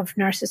range of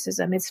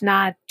narcissism. It's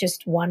not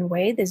just one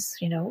way. There's,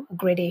 a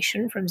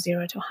gradation from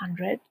 0 to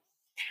 100.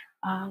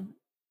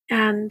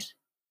 And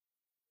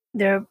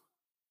there's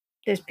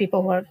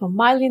people who are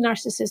mildly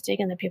narcissistic,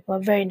 and the people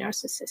who are very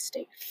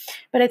narcissistic.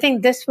 But I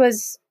think this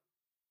was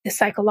the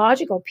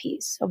psychological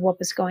piece of what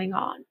was going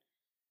on.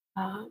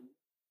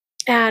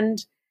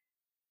 And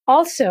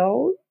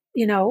also,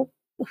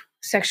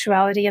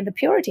 sexuality and the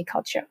purity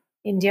culture.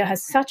 India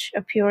has such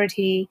a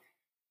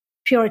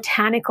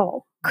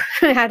puritanical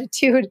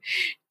attitude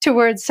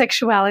towards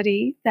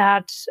sexuality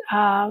that,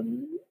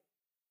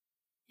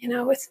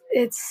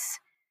 it's,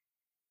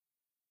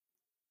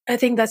 I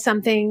think that's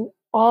something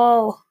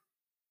all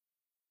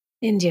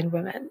Indian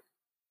women,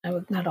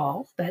 not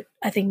all, but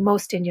I think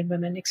most Indian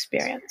women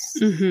experience.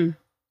 Mm-hmm.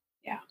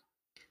 Yeah.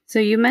 So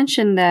you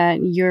mentioned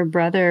that your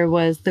brother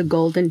was the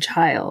golden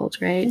child,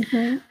 right?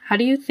 Mm-hmm. How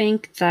do you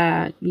think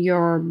that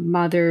your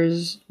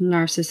mother's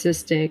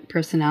narcissistic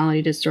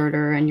personality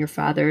disorder and your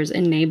father's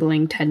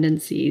enabling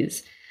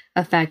tendencies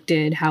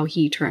affected how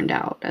he turned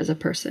out as a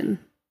person?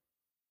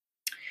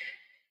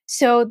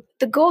 So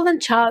the golden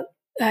child,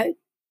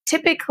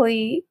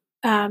 typically,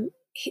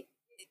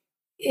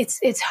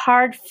 it's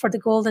hard for the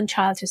golden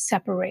child to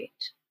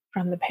separate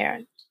from the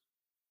parent.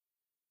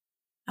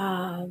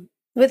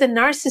 With a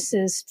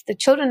narcissist, the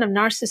children of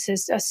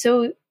narcissists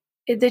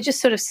they're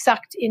just sort of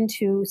sucked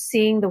into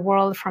seeing the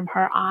world from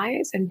her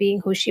eyes and being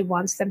who she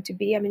wants them to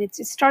be. I mean, it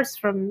starts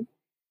from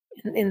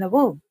in the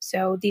womb.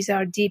 So these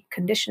are deep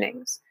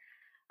conditionings.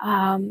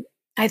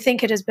 I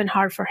think it has been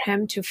hard for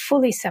him to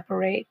fully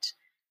separate,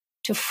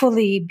 to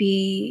fully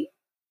be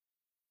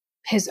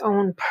his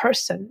own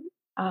person,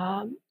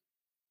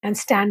 and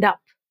stand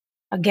up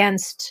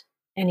against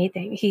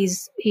anything.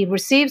 He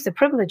receives the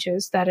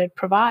privileges that it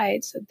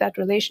provides, that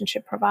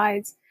relationship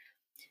provides,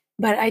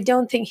 but I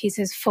don't think he's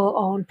his full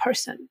own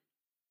person.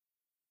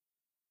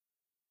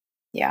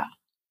 Yeah.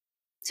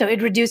 So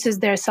it reduces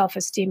their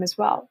self-esteem as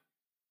well.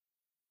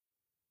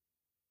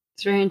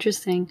 It's very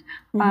interesting.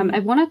 Mm-hmm. I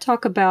want to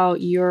talk about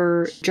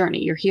your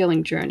journey, your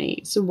healing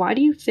journey. So why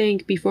do you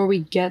think, before we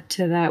get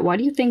to that, why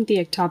do you think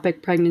the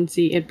ectopic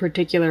pregnancy in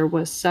particular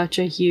was such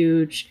a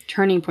huge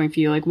turning point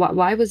for you? Like,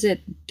 why was it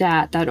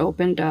that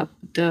opened up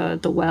the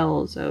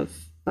wells of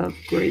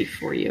grief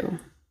for you?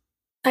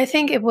 I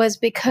think it was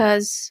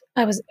because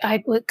I was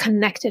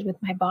connected with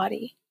my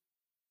body.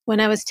 When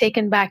I was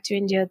taken back to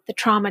India, the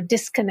trauma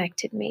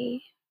disconnected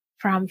me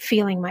from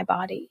feeling my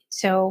body.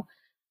 So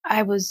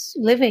I was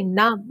living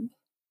numb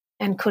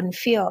and couldn't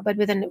feel, but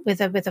with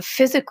a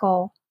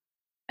physical,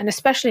 and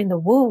especially in the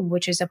womb,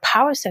 which is a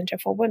power center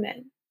for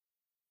women,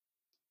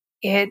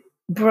 it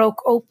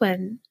broke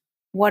open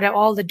what are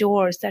all the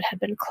doors that had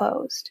been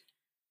closed.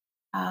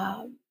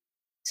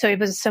 So it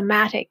was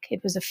somatic.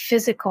 It was a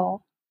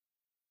physical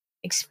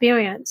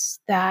experience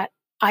that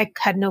I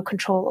had no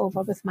control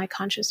over with my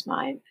conscious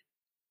mind.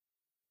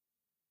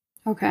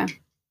 Okay.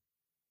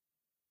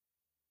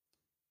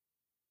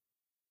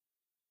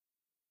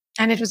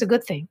 And it was a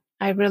good thing.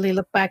 I really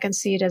look back and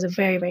see it as a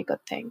very, very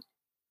good thing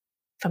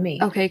for me.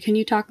 Okay. Can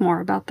you talk more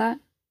about that?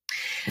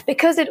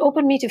 Because it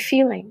opened me to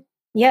feeling.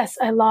 Yes,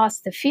 I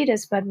lost the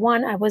fetus, but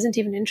one, I wasn't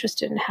even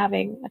interested in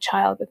having a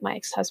child with my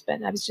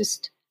ex-husband. I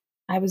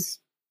was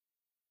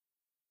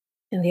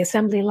in the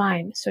assembly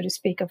line, so to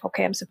speak, of,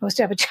 okay, I'm supposed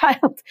to have a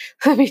child.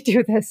 Let me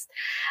do this.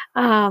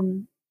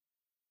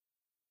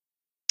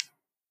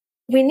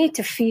 We need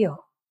to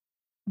feel,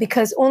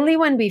 because only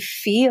when we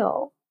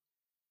feel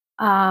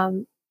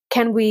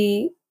can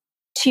we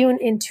tune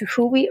into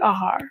who we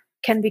are,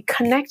 can we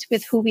connect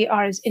with who we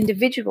are as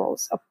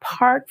individuals,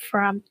 apart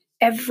from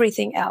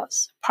everything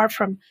else, apart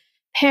from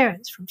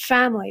parents, from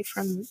family,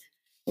 from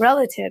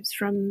relatives,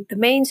 from the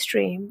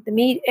mainstream, the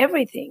media,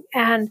 everything.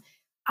 And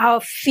our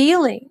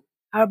feeling,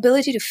 our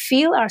ability to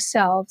feel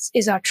ourselves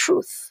is our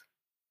truth.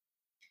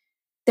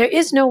 There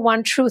is no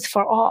one truth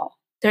for all.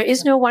 There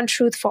is no one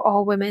truth for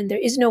all women. There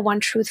is no one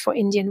truth for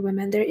Indian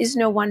women. There is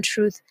no one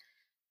truth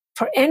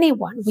for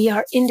anyone. We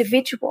are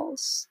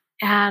individuals.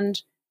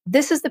 And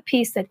this is the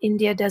piece that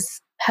India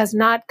has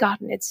not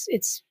gotten.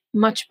 It's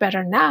much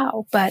better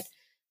now, but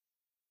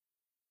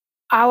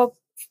our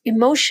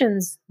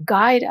emotions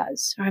guide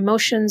us. Our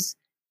emotions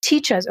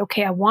teach us,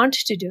 okay, I want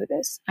to do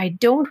this. I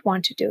don't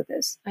want to do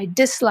this. I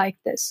dislike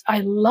this. I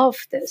love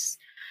this.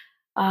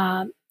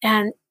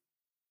 And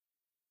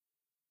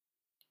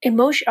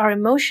our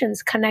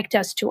emotions connect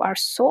us to our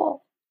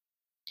soul.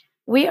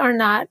 We are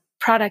not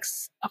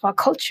products of our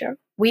culture.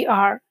 We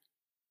are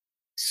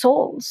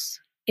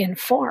souls in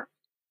form.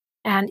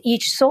 And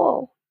each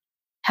soul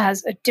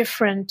has a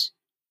different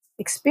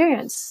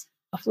experience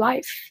of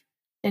life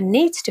and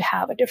needs to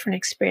have a different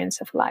experience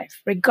of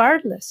life,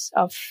 regardless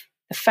of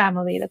the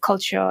family, the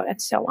culture,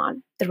 and so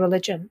on, the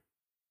religion.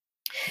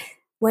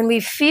 When we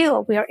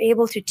feel, we are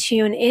able to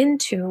tune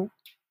into,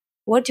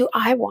 what do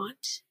I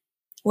want?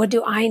 What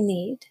do I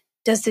need?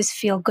 Does this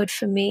feel good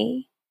for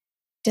me?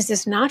 Does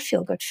this not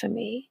feel good for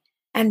me?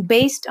 And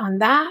based on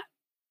that,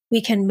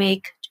 we can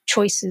make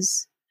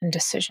choices and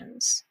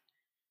decisions.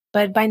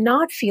 But by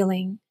not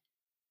feeling,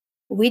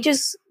 we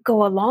just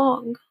go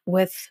along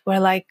with, we're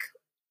like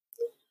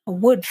a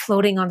wood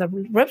floating on the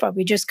river.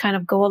 We just kind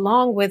of go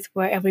along with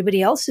where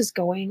everybody else is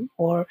going,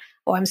 or,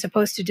 oh, I'm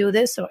supposed to do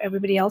this, or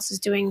everybody else is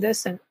doing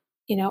this. And,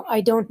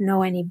 I don't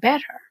know any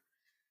better.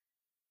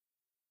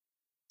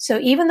 So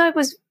even though it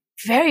was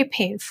very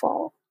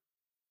painful,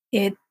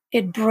 it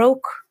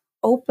broke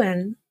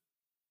open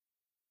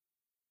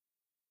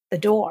the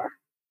door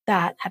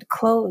that had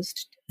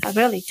closed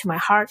really to my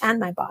heart and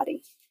my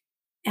body.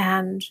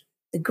 And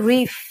the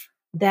grief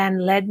then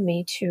led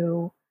me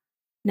to,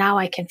 now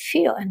I can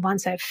feel. And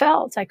once I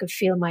felt, I could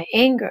feel my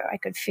anger. I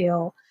could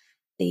feel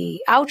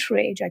the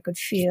outrage. I could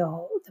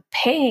feel the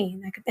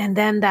pain. And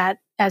then that,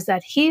 as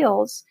that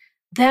heals,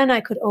 then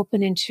I could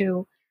open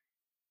into,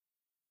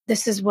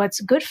 this is what's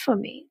good for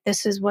me.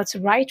 This is what's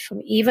right for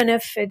me. Even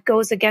if it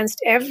goes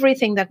against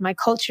everything that my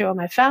culture or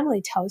my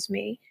family tells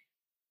me,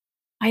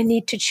 I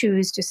need to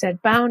choose to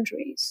set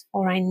boundaries,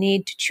 or I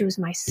need to choose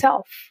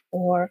myself,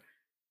 or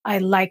I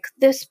like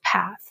this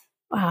path.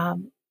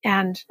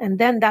 And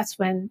then that's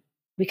when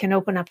we can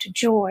open up to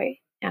joy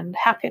and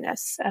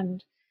happiness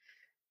and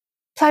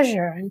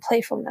pleasure and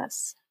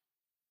playfulness.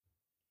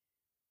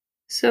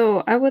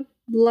 So I would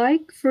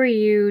like for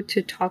you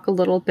to talk a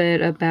little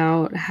bit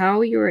about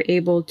how you were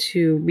able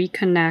to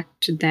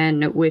reconnect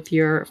then with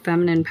your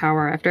feminine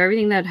power after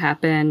everything that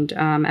happened,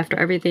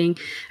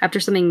 after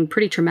something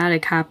pretty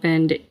traumatic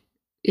happened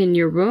in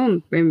your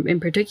womb in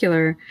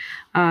particular,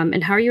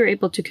 and how you were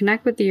able to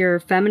connect with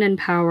your feminine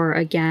power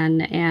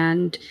again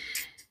and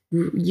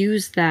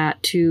use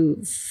that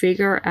to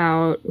figure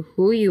out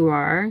who you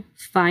are,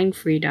 find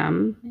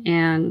freedom,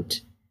 and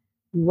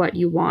what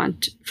you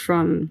want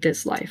from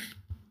this life.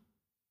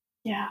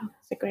 Yeah,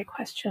 that's a great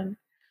question.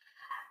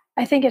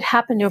 I think it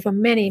happened over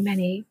many,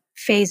 many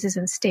phases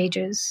and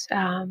stages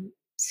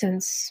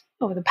since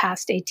over the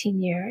past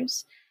 18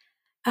 years.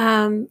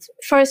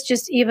 First,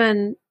 just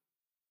even,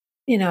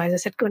 as I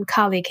said, when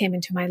Kali came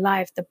into my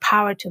life, the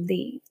power to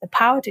leave, the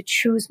power to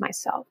choose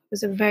myself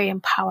was a very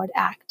empowered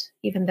act,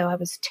 even though I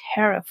was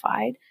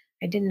terrified.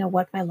 I didn't know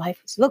what my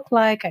life would look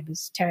like. I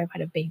was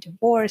terrified of being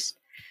divorced.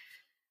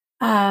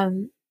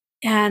 And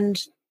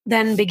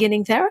then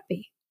beginning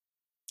therapy.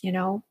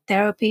 I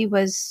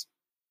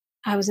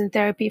was in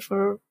therapy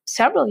for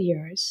several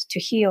years to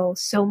heal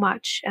so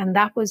much. And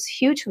that was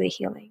hugely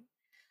healing.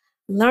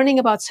 Learning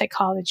about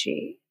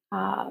psychology,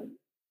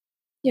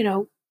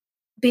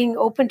 being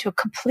open to a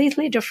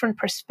completely different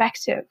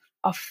perspective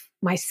of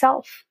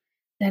myself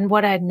than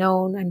what I had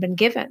known and been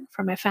given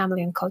from my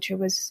family and culture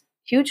was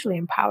hugely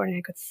empowering.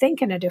 I could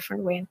think in a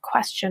different way and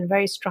question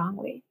very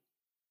strongly.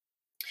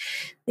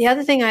 The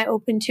other thing I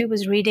opened to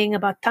was reading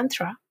about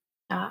Tantra.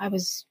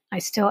 I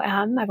still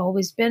am. I've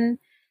always been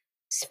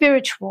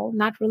spiritual,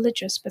 not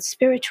religious, but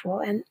spiritual,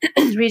 and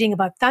reading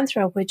about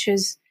Tantra, which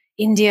is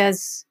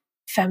India's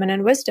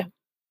feminine wisdom,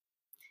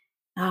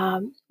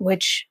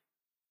 which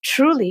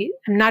truly,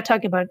 I'm not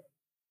talking about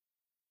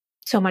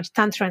so much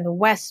Tantra in the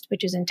West,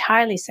 which is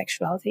entirely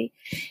sexuality.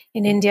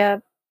 In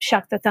India,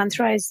 Shakta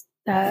Tantra is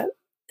the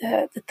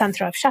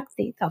Tantra of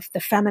Shakti, of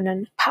the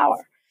feminine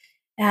power.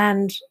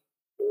 And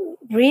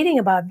reading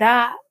about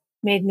that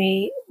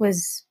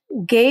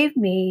gave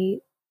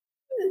me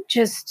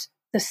just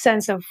the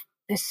sense of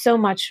there's so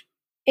much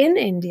in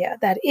India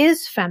that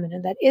is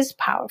feminine, that is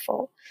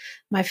powerful.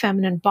 My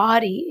feminine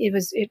body,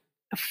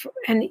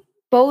 and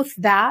both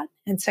that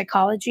and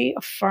psychology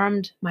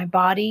affirmed my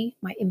body,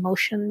 my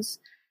emotions,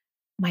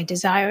 my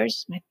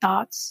desires, my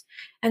thoughts.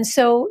 And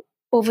so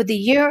over the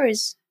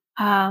years,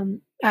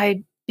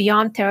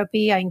 beyond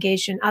therapy, I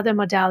engaged in other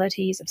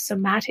modalities of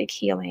somatic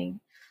healing,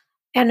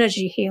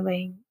 energy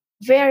healing,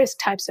 various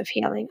types of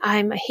healing.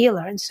 I'm a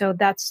healer, and so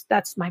that's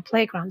my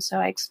playground. So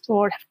I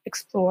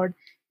explored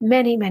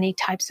many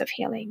types of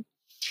healing,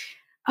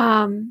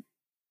 and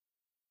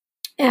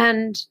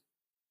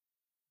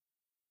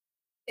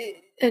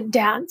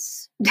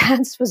dance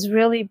was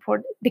really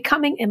important.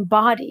 Becoming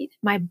embodied,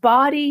 my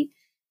body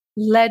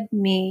led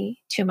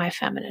me to my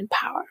feminine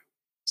power.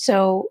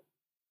 So,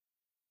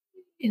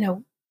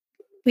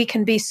 we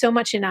can be so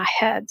much in our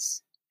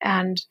heads,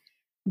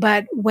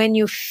 but when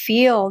you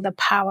feel the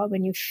power,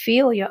 when you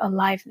feel your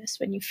aliveness,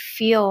 when you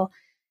feel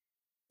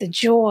the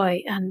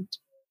joy and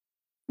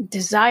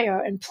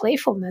desire and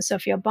playfulness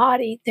of your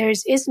body, there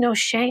is no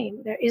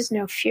shame, there is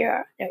no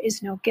fear, there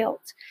is no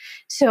guilt.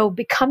 So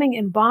becoming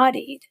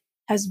embodied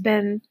has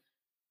been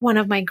one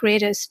of my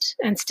greatest,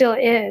 and still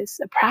is,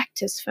 a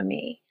practice for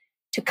me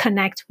to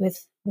connect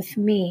with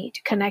me,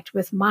 to connect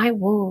with my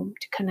womb,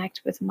 to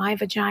connect with my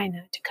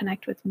vagina, to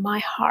connect with my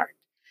heart,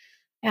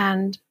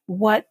 and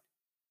what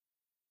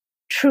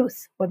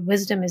truth, what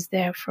wisdom is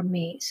there for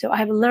me. So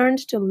I've learned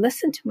to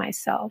listen to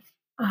myself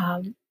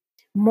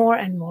more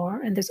and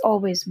more, and there's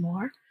always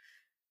more.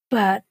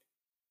 But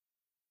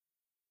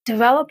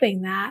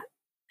developing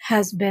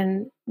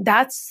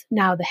that's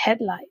now the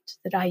headlight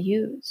that I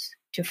use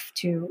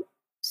to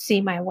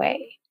see my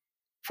way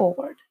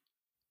forward.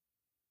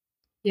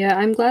 Yeah,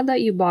 I'm glad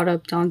that you brought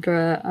up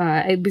Tantra.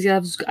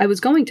 I was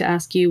going to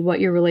ask you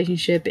what your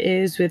relationship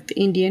is with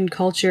Indian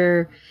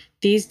culture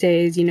these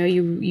days.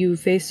 You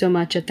face so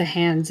much at the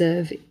hands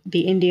of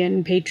the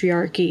Indian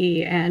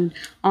patriarchy and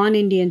on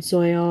Indian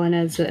soil, and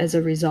as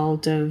a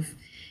result of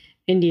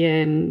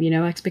Indian,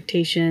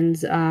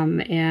 expectations.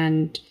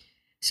 And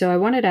so I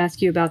wanted to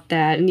ask you about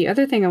that. And the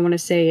other thing I want to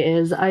say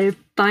is I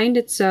find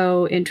it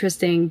so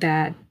interesting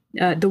that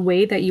the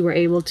way that you were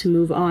able to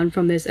move on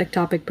from this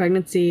ectopic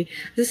pregnancy.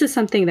 This is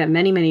something that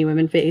many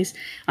women face.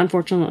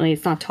 Unfortunately,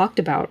 it's not talked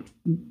about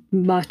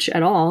much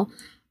at all.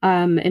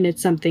 And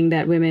it's something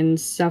that women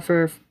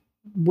suffer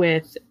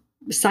with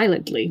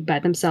silently by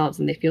themselves,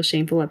 and they feel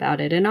shameful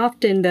about it. And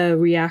often the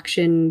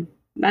reaction,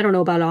 I don't know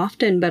about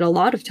often, but a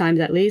lot of times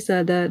at least,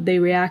 the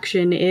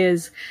reaction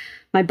is,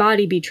 my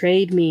body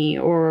betrayed me,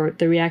 or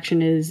the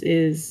reaction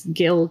is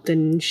guilt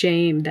and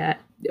shame,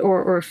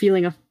 or a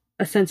feeling of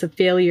a sense of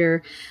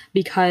failure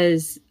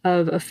because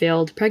of a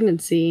failed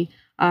pregnancy.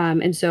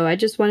 And so I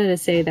just wanted to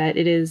say that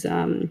it's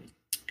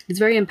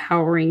very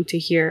empowering to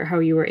hear how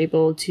you were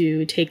able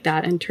to take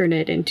that and turn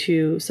it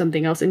into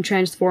something else and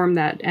transform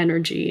that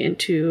energy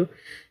into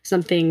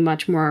something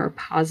much more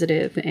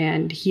positive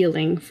and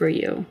healing for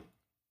you.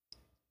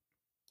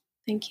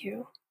 Thank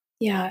you.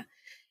 Yeah,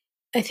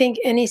 I think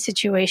any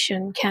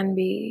situation can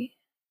be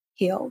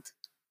healed,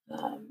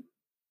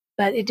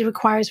 but it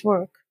requires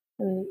work,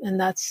 and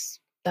that's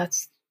a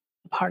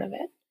part of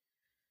it.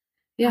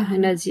 Yeah,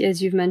 and as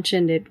you've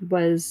mentioned, it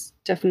was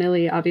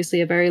definitely, obviously,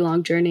 a very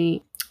long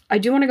journey. I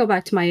do want to go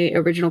back to my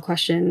original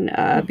question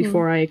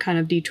before I kind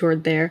of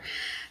detoured there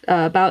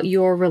about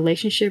your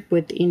relationship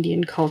with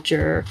Indian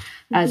culture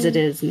as it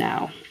is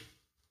now.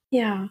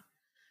 Yeah.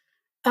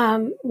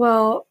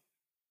 Well,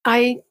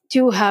 I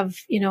do have,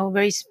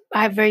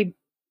 I have very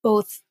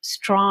both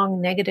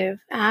strong negative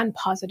and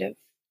positive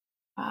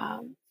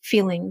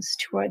feelings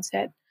towards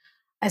it.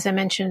 As I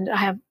mentioned, I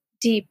have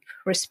deep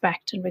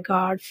respect and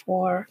regard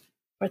for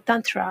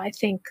Tantra. I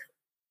think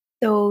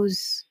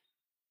those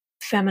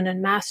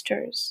feminine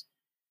masters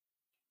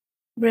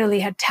really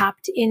had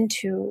tapped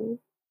into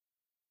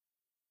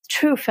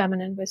true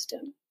feminine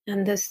wisdom,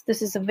 and this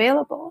is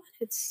available.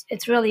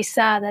 It's really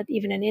sad that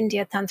even in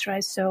India, Tantra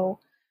is so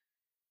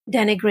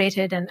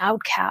denigrated and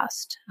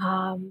outcast.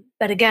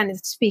 But again,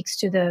 it speaks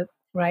to the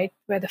right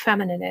where the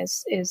feminine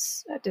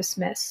is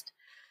dismissed.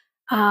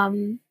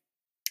 I'm,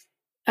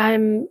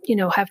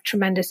 have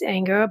tremendous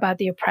anger about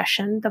the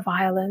oppression, the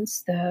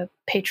violence, the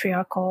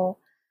patriarchal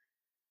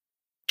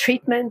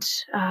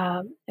treatment,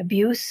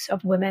 abuse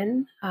of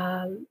women.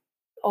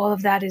 All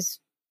of that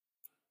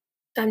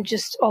I'm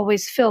just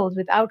always filled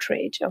with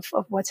outrage of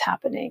what's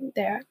happening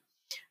there.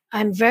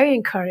 I'm very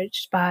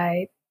encouraged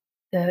by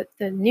the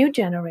new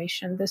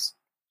generation, this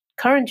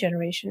current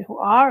generation, who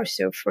are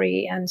so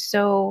free and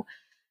so,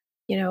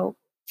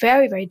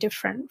 very, very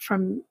different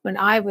from when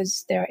I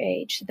was their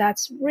age.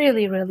 That's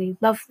really, really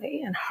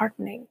lovely and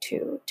heartening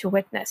to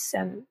witness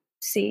and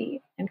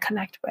see and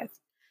connect with.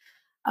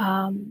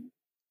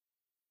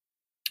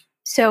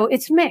 So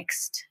it's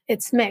mixed.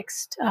 It's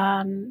mixed.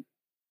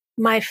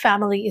 My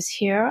family is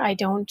here. I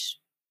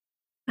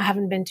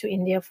haven't been to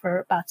India for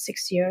about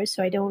 6 years,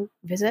 so I don't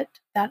visit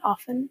that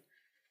often.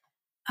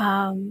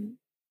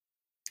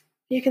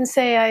 You can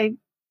say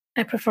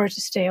I prefer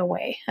to stay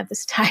away at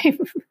this time.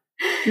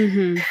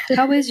 Mm-hmm.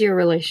 How is your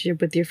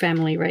relationship with your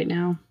family right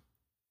now?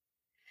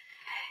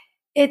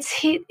 It's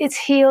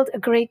healed a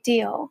great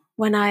deal.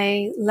 When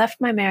I left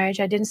my marriage,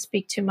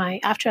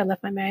 after I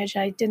left my marriage,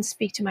 I didn't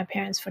speak to my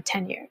parents for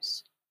 10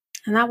 years.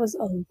 And that was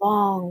a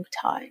long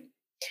time.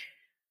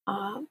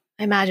 I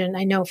imagine,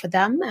 I know for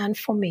them and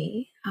for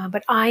me,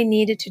 but I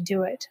needed to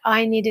do it.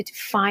 I needed to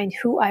find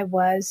who I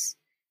was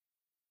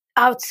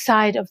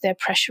outside of their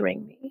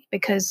pressuring me,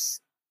 because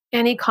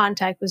any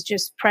contact was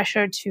just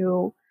pressure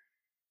to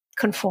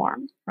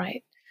conform,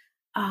 right?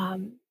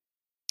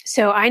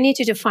 So I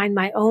needed to find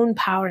my own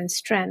power and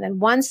strength.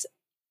 And once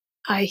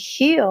I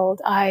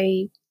healed,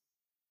 we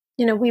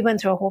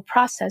went through a whole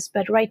process,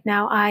 but right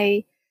now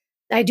I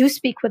do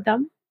speak with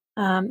them.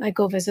 I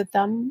go visit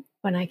them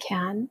when I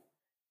can.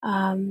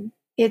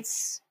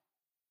 It's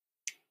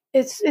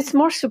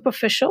more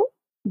superficial,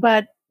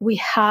 but we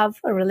have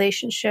a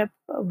relationship.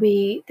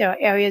 There are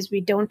areas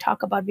we don't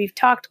talk about. We've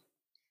talked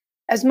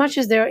as much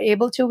as they're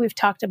able to. We've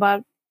talked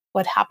about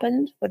what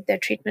happened with their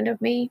treatment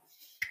of me.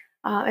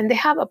 And they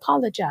have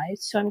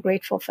apologized, so I'm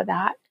grateful for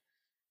that.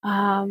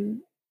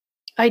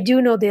 I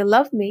do know they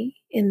love me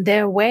in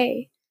their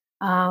way,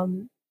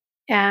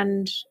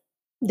 and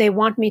they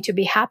want me to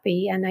be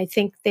happy. And I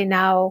think they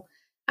now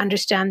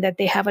understand that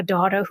they have a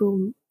daughter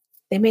whom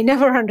they may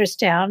never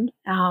understand,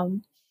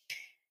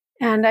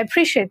 and I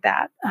appreciate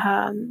that.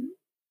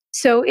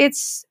 So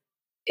it's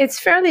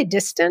fairly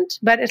distant,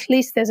 but at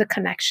least there's a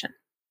connection.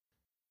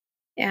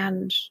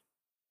 And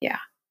yeah,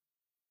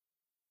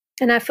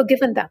 and I've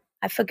forgiven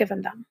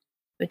them,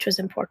 which was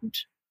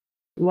important.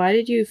 Why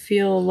did you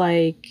feel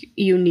like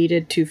you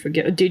needed to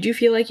forgive? Did you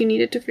feel like you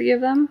needed to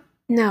forgive them?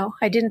 No,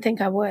 I didn't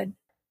think I would.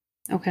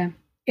 Okay.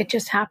 It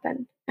just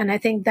happened. And I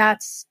think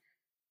that's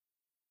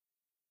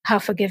how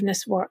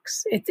forgiveness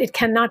works. It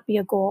cannot be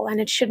a goal,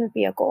 and it shouldn't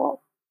be a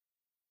goal.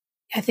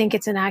 I think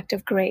it's an act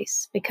of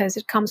grace because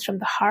it comes from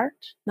the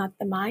heart, not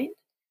the mind.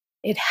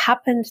 It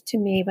happened to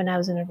me when I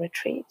was in a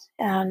retreat,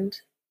 and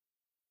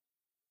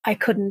I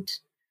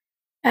couldn't.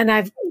 And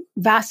I've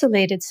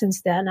vacillated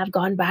since then. I've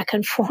gone back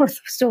and forth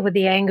still with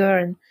the anger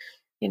and,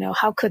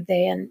 how could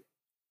they?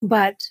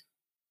 But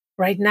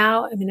right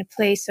now I'm in a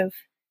place of,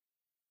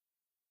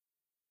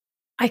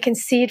 I can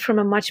see it from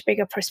a much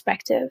bigger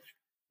perspective.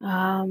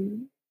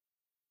 And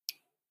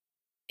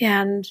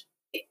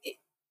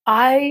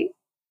I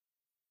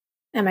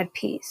am at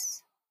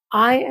peace.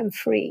 I am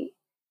free,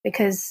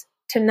 because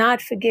to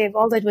not forgive,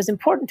 although it was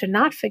important to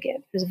not forgive,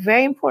 it was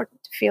very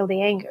important to feel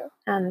the anger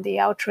and the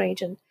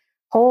outrage and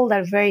hold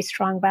that very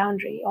strong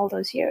boundary all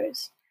those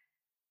years.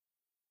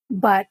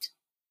 But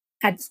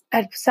at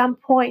some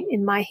point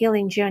in my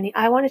healing journey,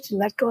 I wanted to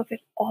let go of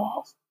it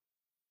all,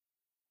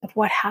 of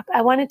what happened.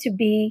 I wanted to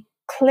be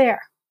clear of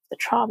the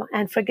trauma,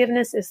 and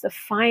forgiveness is the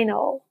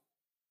final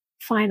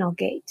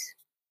gate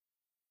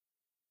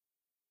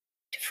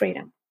to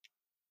freedom.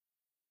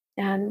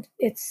 And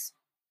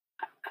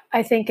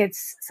I think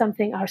it's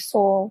something our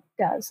soul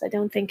does. I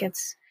don't think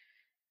it's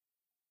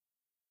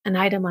an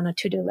item on a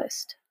to-do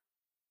list.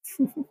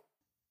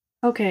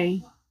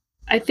 Okay.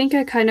 I think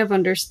I kind of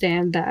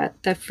understand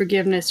that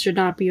forgiveness should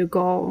not be a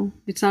goal.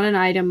 It's not an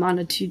item on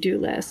a to-do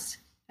list.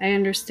 I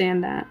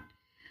understand that.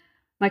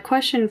 My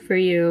question for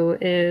you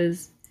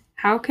is,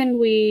 how can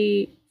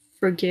we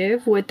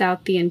forgive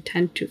without the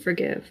intent to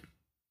forgive?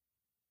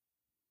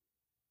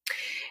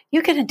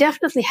 You can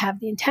definitely have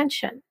the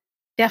intention.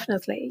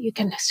 Definitely. You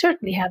can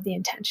certainly have the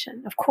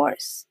intention, of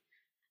course.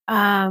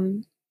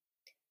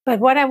 But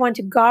what I want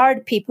to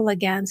guard people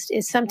against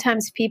is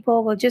sometimes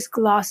people will just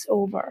gloss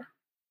over.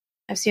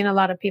 I've seen a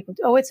lot of people,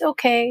 oh, it's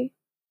okay.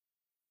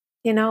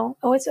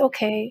 Oh, it's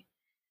okay.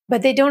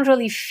 But they don't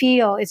really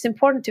feel. It's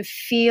important to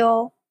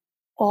feel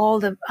all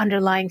the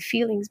underlying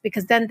feelings,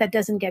 because then that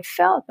doesn't get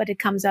felt, but it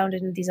comes out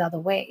in these other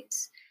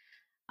ways.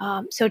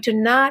 So to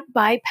not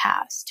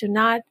bypass, to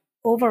not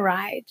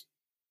override,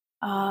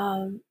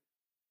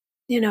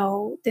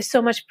 there's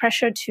so much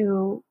pressure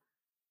to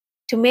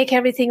make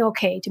everything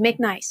okay, to make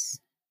nice,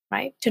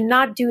 right? To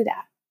not do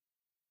that.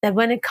 That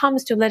when it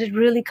comes to let it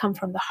really come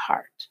from the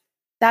heart.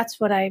 That's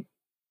what I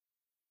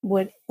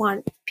would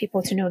want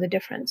people to know the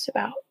difference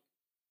about.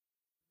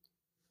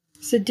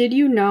 So did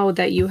you know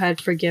that you had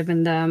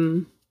forgiven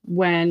them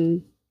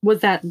when,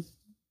 was that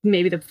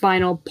maybe the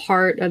final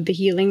part of the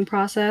healing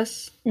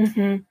process?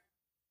 Mm-hmm.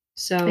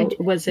 So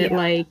was it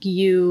like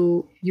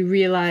you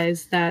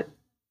realized that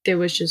there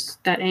was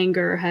just that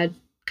anger had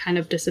kind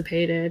of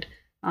dissipated?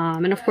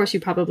 And of course you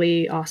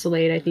probably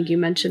oscillate. I think you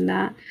mentioned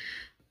that.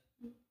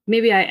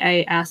 Maybe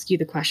I ask you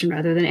the question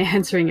rather than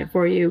answering it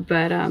for you,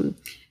 but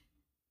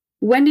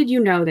When did you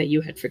know that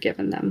you had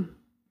forgiven them?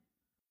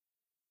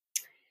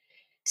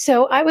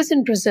 So I was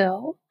in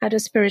Brazil at a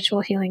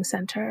spiritual healing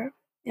center,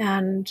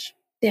 and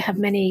they have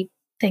many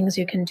things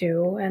you can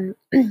do. And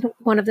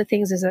one of the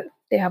things is that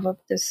they have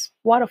this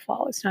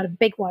waterfall. It's not a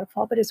big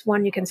waterfall, but it's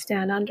one you can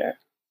stand under.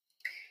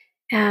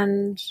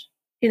 And,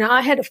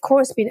 I had, of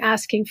course, been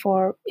asking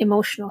for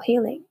emotional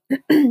healing.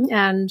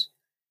 And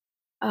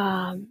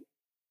I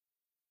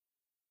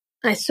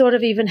sort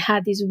of even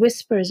had these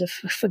whispers of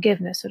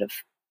forgiveness sort of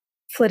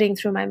flitting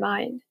through my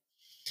mind.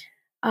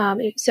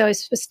 So I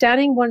was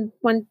standing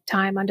one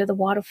time under the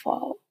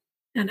waterfall,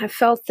 and I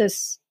felt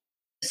this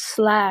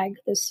slag,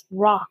 this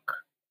rock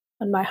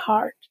on my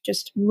heart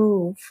just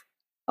move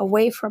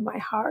away from my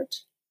heart,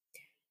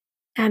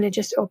 and it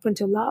just opened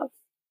to love.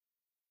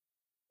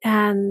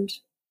 And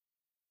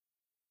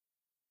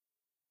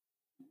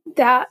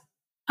that,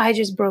 I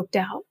just broke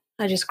down.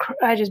 I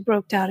just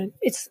broke down, and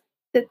it's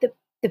the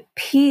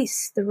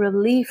peace, the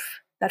relief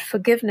that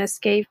forgiveness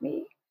gave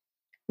me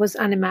was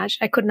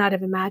unimagined. I could not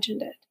have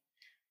imagined it.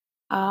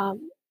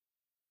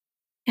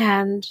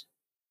 And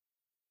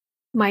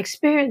my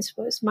experience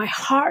was my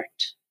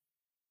heart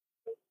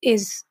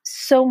is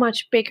so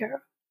much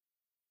bigger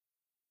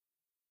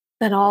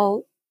than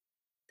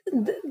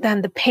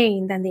than the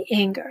pain, than the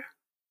anger.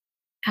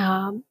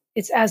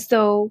 It's as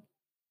though,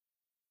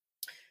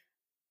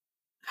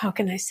 how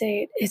can I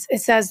say it?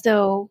 It's as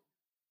though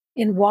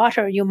in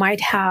water you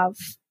might have,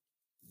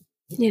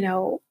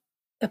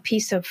 a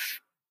piece of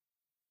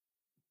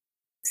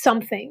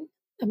something,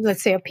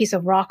 let's say a piece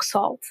of rock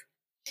salt.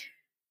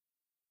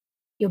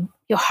 Your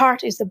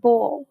heart is the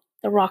bowl,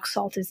 the rock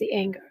salt is the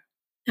anger.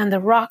 And the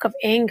rock of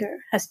anger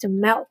has to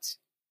melt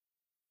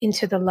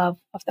into the love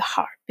of the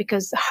heart,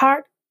 because the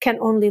heart can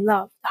only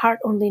love. The heart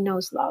only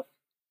knows love.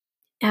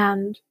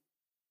 And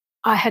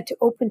I had to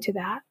open to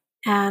that.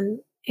 And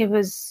it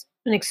was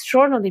an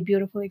extraordinarily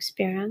beautiful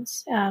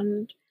experience.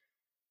 And,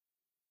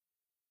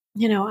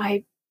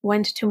 I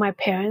went to my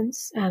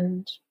parents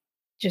and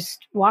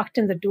just walked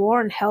in the door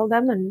and held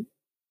them and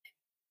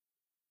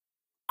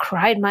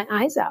cried my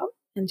eyes out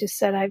and just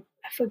said, I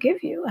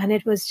forgive you. And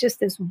it was just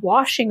this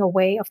washing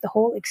away of the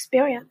whole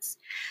experience.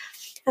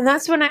 And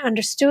that's when I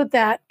understood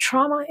that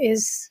trauma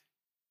is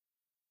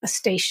a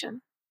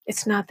station.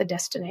 It's not the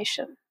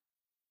destination.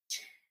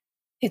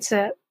 It's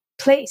a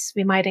place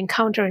we might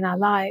encounter in our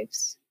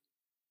lives,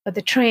 but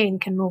the train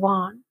can move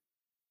on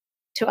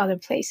to other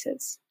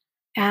places.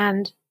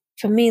 And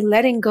for me,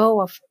 letting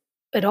go of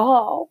it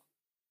all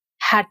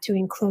had to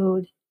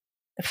include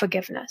the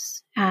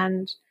forgiveness.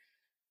 And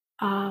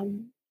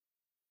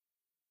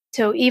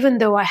so even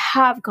though I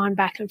have gone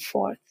back and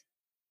forth,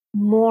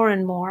 more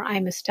and more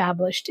I'm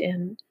established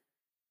in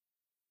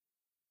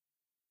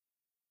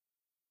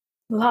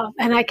love.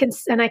 And I can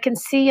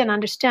see and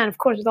understand, of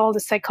course, with all the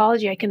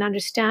psychology, I can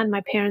understand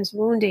my parents'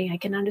 wounding. I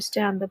can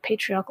understand the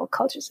patriarchal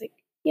cultures. Like,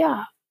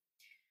 yeah.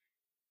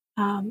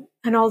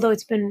 And although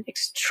it's been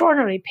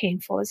extraordinarily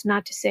painful, it's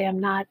not to say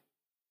I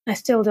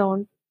still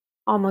don't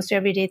almost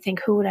every day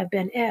think, who would have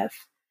been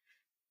if?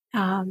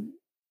 I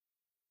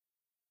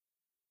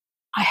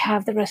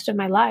have the rest of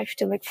my life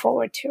to look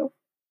forward to.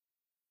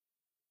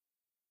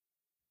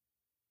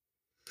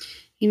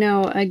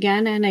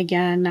 Again and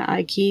again,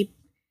 I keep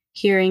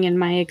hearing in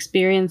my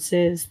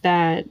experiences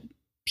that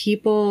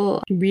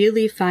people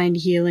really find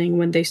healing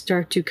when they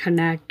start to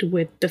connect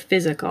with the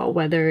physical,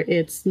 whether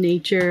it's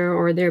nature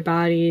or their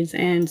bodies.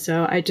 And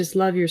so I just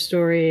love your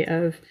story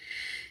of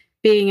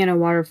being in a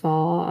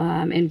waterfall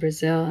in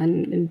Brazil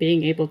and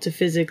being able to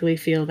physically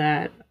feel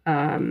that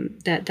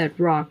that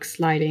rock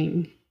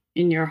sliding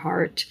in your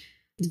heart.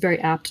 It's a very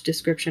apt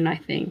description, I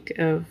think,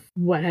 of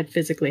what had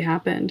physically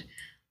happened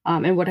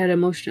and what had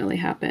emotionally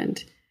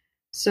happened.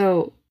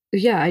 So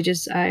yeah,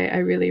 I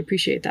really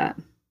appreciate that.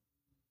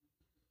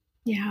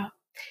 Yeah.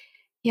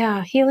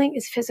 Yeah. Healing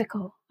is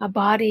physical. Our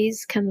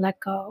bodies can let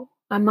go.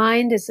 Our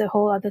mind is a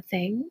whole other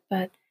thing.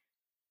 But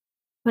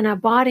when our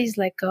bodies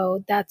let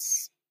go,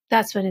 that's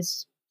when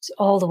it's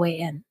all the way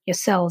in. Your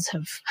cells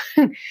have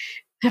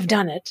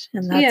done it.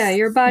 And that's, yeah,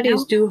 your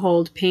bodies do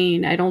hold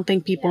pain. I don't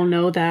think people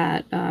know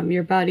that.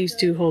 Your bodies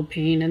do hold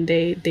pain, and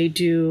they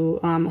do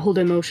hold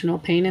emotional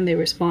pain, and they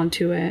respond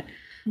to it.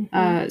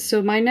 Mm-hmm.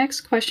 So my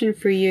next question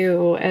for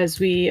you as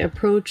we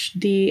approach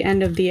the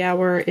end of the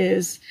hour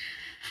is,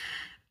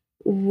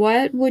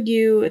 what would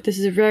you, this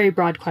is a very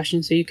broad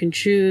question, so you can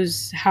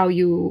choose how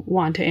you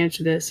want to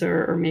answer this,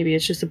 or maybe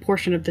it's just a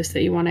portion of this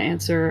that you want to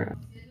answer.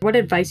 What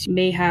advice you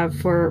may have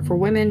for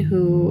women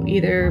who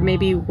either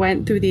maybe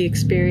went through the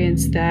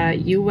experience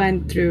that you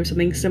went through,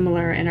 something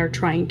similar, and are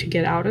trying to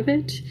get out of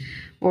it,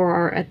 or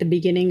are at the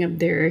beginning of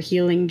their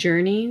healing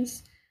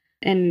journeys,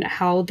 and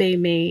how they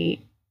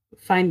may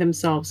find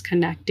themselves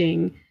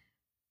connecting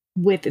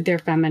with their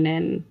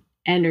feminine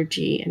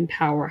energy and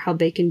power, how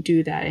they can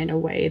do that in a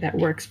way that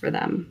works for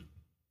them?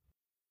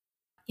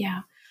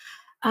 Yeah.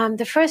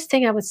 The first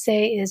thing I would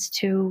say is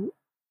to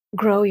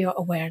grow your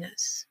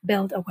awareness,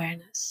 build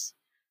awareness.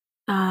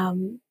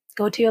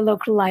 Go to your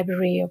local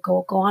library or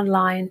go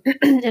online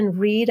and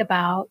read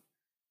about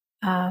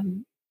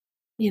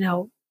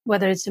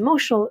whether it's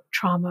emotional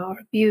trauma or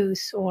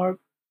abuse or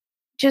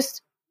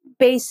just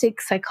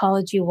basic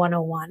psychology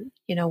 101,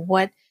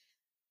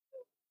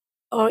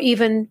 or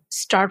even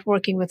start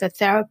working with a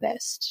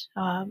therapist,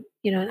 and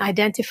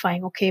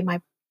identifying, okay, my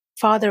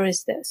father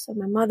is this, or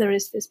my mother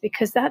is this,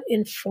 because that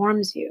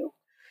informs you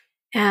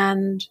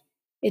and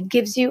it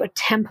gives you a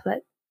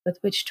template with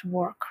which to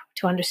work,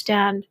 to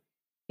understand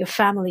your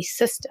family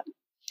system.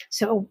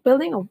 So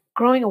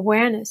growing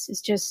awareness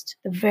is just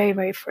the very,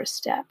 very first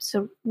step.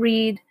 So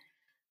read,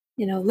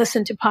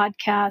 listen to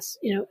podcasts,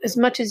 as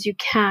much as you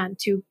can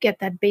to get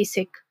that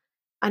basic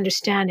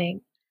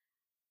understanding,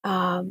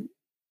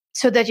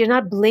 so that you're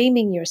not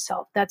blaming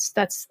yourself.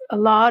 That's a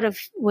lot of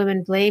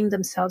women blame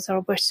themselves,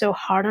 or we're so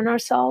hard on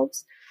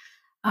ourselves.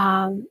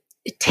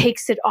 It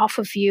takes it off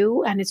of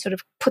you, and it sort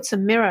of puts a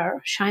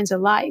mirror, shines a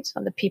light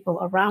on the people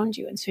around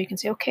you. And so you can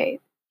say, okay,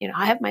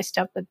 I have my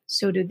stuff, but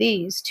so do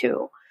these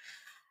too.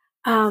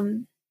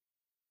 And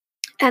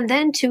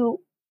then to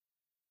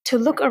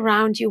look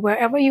around you,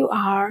 wherever you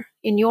are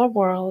in your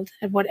world,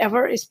 and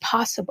whatever is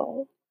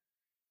possible,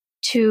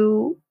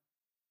 to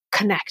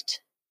connect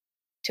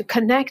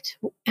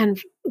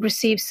and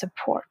receive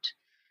support.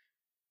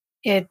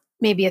 It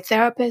may be a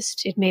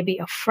therapist, it may be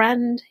a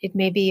friend, it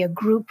may be a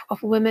group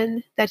of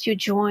women that you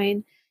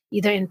join,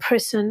 either in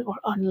person or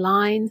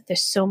online.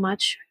 There's so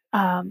much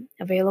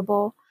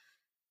available.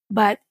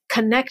 But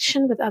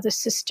connection with other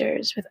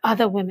sisters, with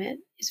other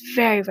women, is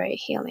very, very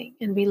healing.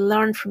 And we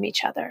learn from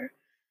each other.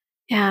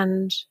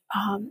 And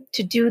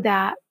to do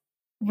that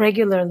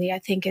regularly, I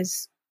think,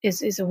 is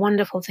a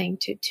wonderful thing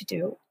to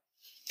do.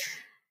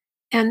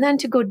 And then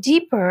to go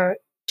deeper,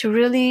 to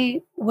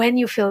really, when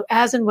you feel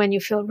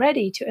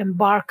ready, to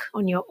embark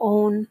on your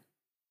own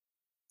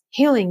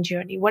healing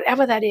journey,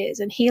 whatever that is.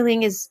 And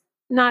healing is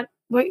not,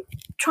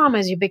 trauma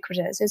is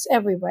ubiquitous. It's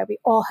everywhere. We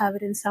all have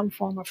it in some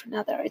form or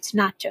another. It's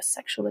not just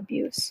sexual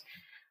abuse.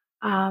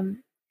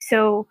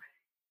 So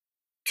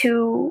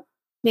to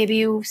maybe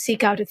you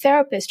seek out a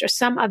therapist or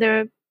some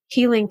other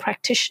healing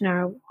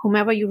practitioner,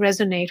 whomever you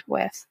resonate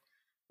with,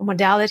 a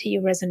modality you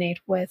resonate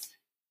with,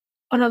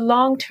 on a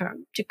long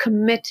term, to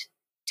commit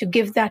to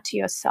give that to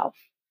yourself.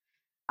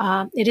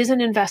 It is an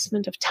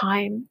investment of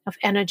time, of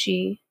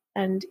energy,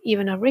 and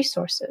even of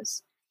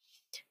resources.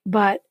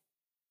 But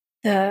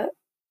the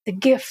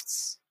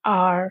gifts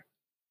are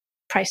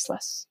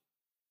priceless.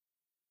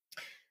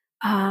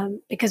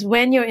 Because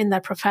when you're in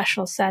that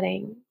professional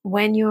setting,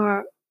 when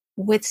you're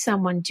with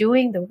someone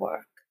doing the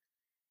work,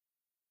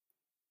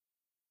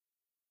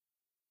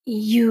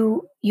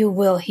 you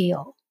will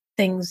heal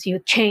things.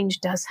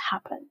 Change does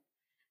happen.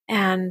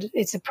 And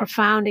it's a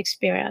profound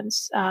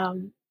experience.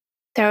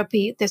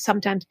 Therapy, there's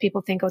sometimes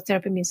people think, oh,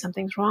 therapy means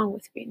something's wrong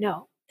with me.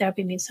 No,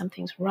 therapy means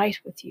something's right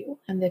with you,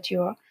 and that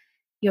you're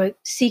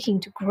seeking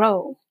to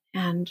grow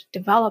and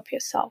develop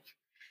yourself.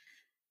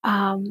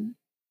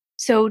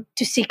 So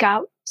to seek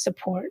out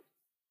support.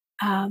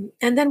 And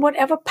then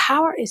whatever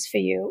power is for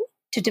you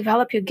to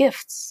develop your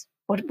gifts.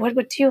 What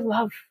do you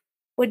love?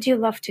 What do you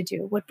love to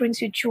do? What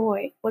brings you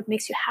joy? What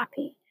makes you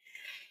happy?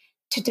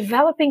 To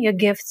developing your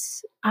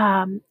gifts,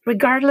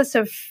 regardless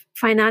of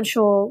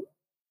financial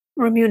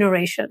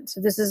remuneration.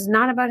 So this is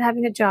not about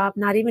having a job,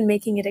 not even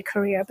making it a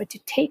career, but to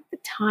take the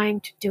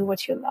time to do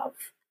what you love,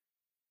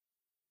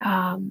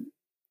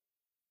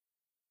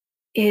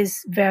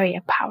 is very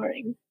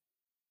empowering.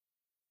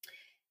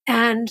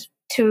 And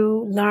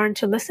to learn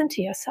to listen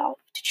to yourself,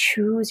 to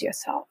choose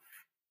yourself.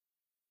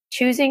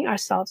 Choosing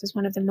ourselves is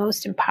one of the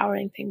most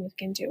empowering things we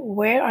can do.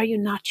 Where are you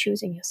not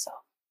choosing yourself?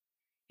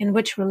 In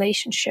which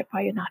relationship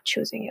are you not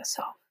choosing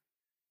yourself?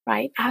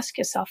 Right? Ask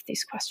yourself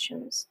these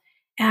questions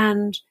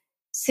and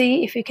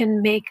see if you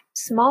can make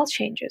small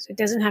changes. It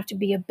doesn't have to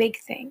be a big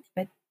thing,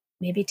 but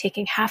maybe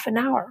taking half an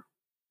hour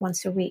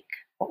once a week,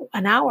 or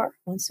an hour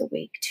once a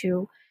week,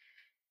 to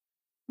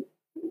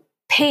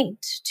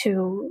paint,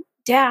 to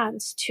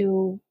dance,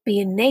 to be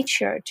in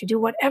nature, to do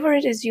whatever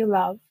it is you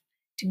love,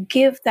 to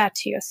give that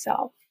to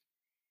yourself,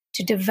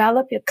 to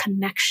develop your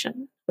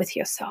connection with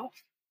yourself.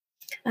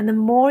 And the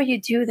more you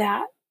do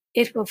that,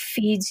 it will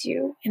feed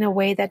you in a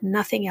way that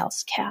nothing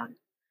else can.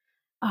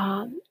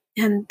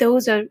 And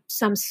those are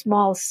some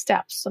small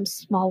steps, some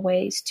small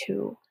ways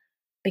to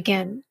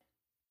begin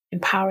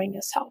empowering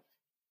yourself.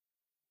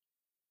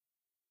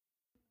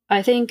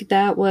 I think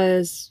that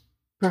was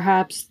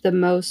perhaps the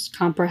most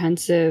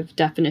comprehensive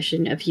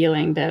definition of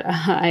healing that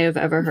I have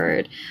ever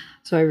heard.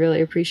 So I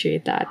really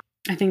appreciate that.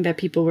 I think that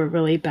people will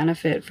really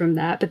benefit from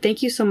that. But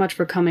thank you so much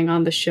for coming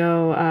on the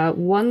show.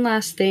 One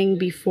last thing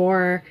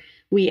before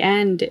we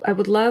end, I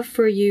would love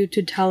for you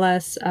to tell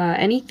us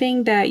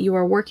anything that you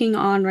are working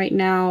on right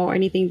now, or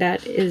anything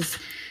that is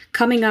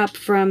coming up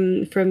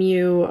from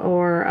you,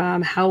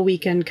 or how we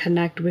can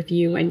connect with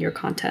you and your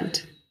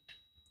content.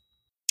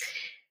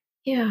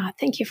 Yeah,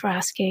 thank you for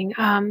asking.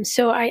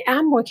 So I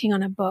am working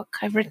on a book.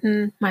 I've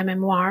written my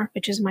memoir,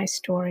 which is my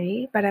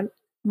story, but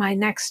my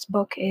next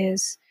book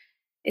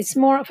it's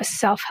more of a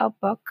self-help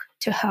book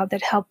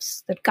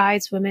that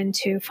guides women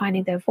to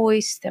finding their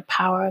voice, their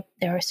power,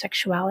 their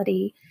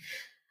sexuality,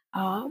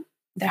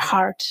 their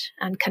heart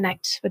and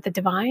connect with the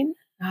divine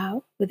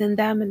within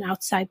them and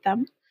outside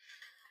them.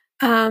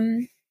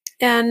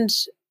 And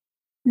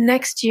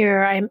next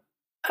year,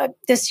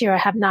 this year I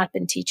have not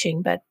been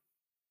teaching, but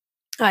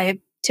I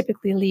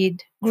typically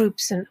lead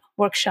groups and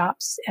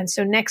workshops. And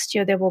so next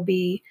year there will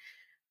be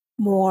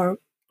more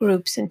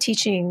groups and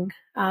teaching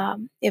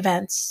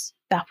events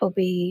that will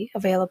be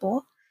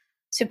available.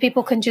 So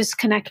people can just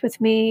connect with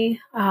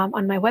me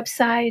on my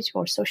website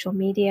or social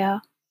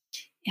media,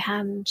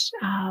 and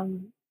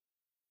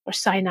or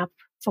sign up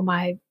for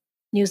my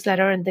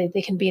newsletter, and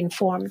they can be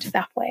informed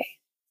that way.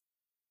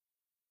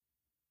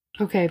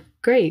 Okay,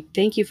 great.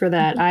 Thank you for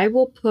that. I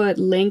will put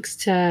links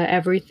to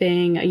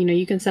everything.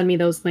 You can send me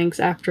those links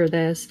after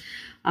this.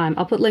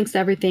 I'll put links to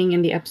everything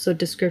in the episode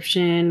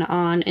description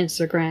on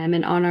Instagram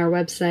and on our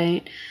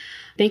website.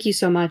 Thank you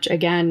so much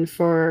again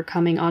for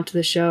coming onto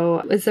the show.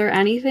 Is there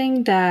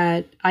anything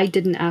that I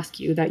didn't ask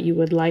you that you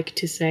would like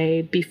to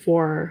say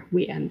before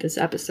we end this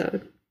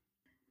episode?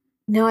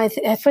 No,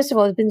 first of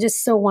all, it's been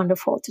just so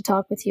wonderful to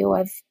talk with you.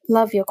 I've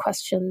loved your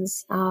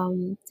questions.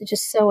 They're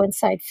just so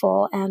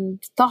insightful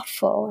and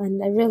thoughtful,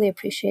 and I really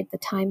appreciate the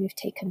time you've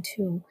taken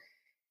to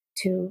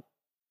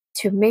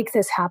make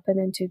this happen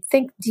and to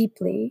think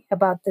deeply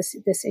about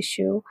this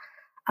issue.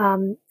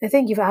 I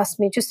think you've asked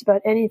me just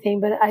about anything,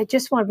 but I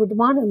just would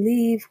want to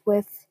leave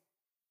with,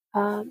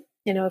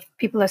 if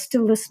people are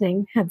still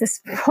listening at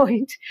this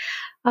point.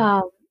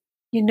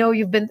 You know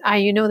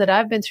that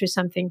I've been through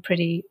something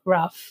pretty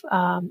rough.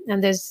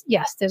 And there's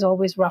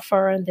always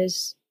rougher and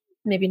there's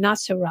maybe not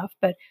so rough,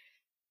 but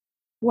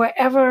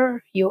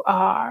wherever you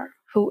are,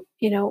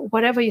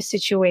 whatever your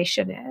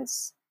situation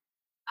is,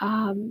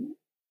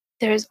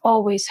 there is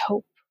always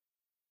hope.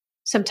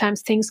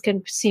 Sometimes things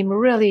can seem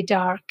really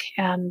dark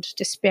and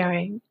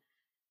despairing,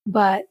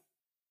 but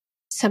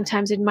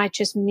sometimes it might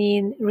just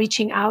mean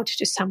reaching out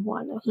to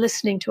someone or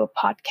listening to a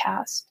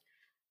podcast.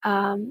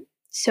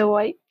 So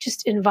I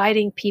just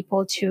inviting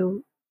people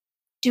to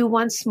do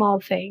one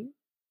small thing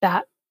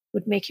that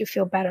would make you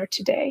feel better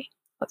today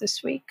or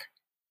this week.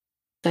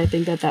 I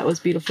think that was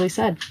beautifully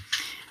said.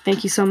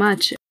 Thank you so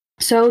much.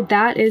 So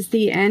that is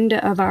the end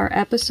of our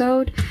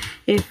episode.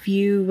 If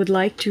you would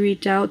like to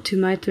reach out to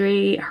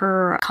Mytrae,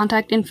 her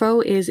contact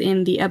info is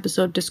in the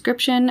episode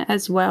description,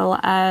 as well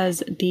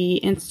as the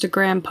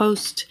Instagram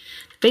post,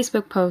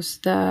 Facebook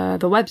post, the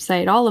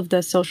website, all of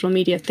the social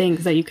media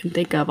things that you can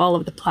think of, all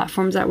of the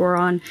platforms that we're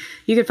on.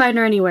 You can find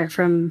her anywhere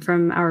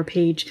from our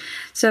page.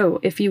 So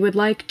if you would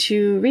like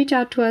to reach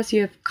out to us,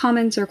 you have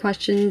comments or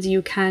questions,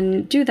 you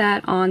can do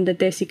that on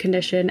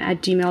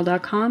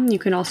thedesicondition@gmail.com. You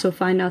can also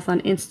find us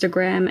on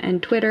Instagram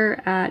and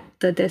Twitter at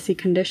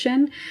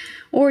thedesicondition,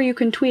 or you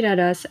can tweet at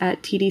us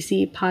at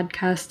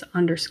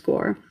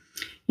tdcpodcast_.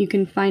 You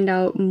can find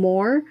out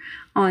more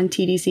on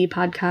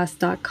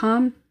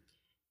tdcpodcast.com.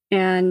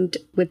 And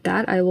with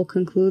that, I will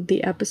conclude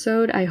the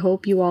episode. I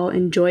hope you all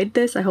enjoyed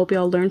this. I hope you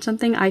all learned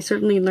something. I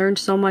certainly learned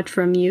so much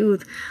from you.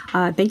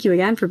 Thank you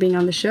again for being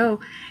on the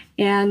show.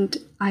 And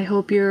I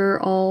hope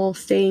you're all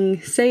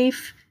staying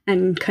safe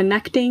and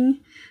connecting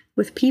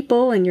with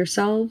people and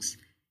yourselves.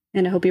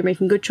 And I hope you're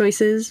making good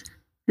choices.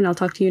 And I'll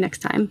talk to you next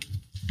time.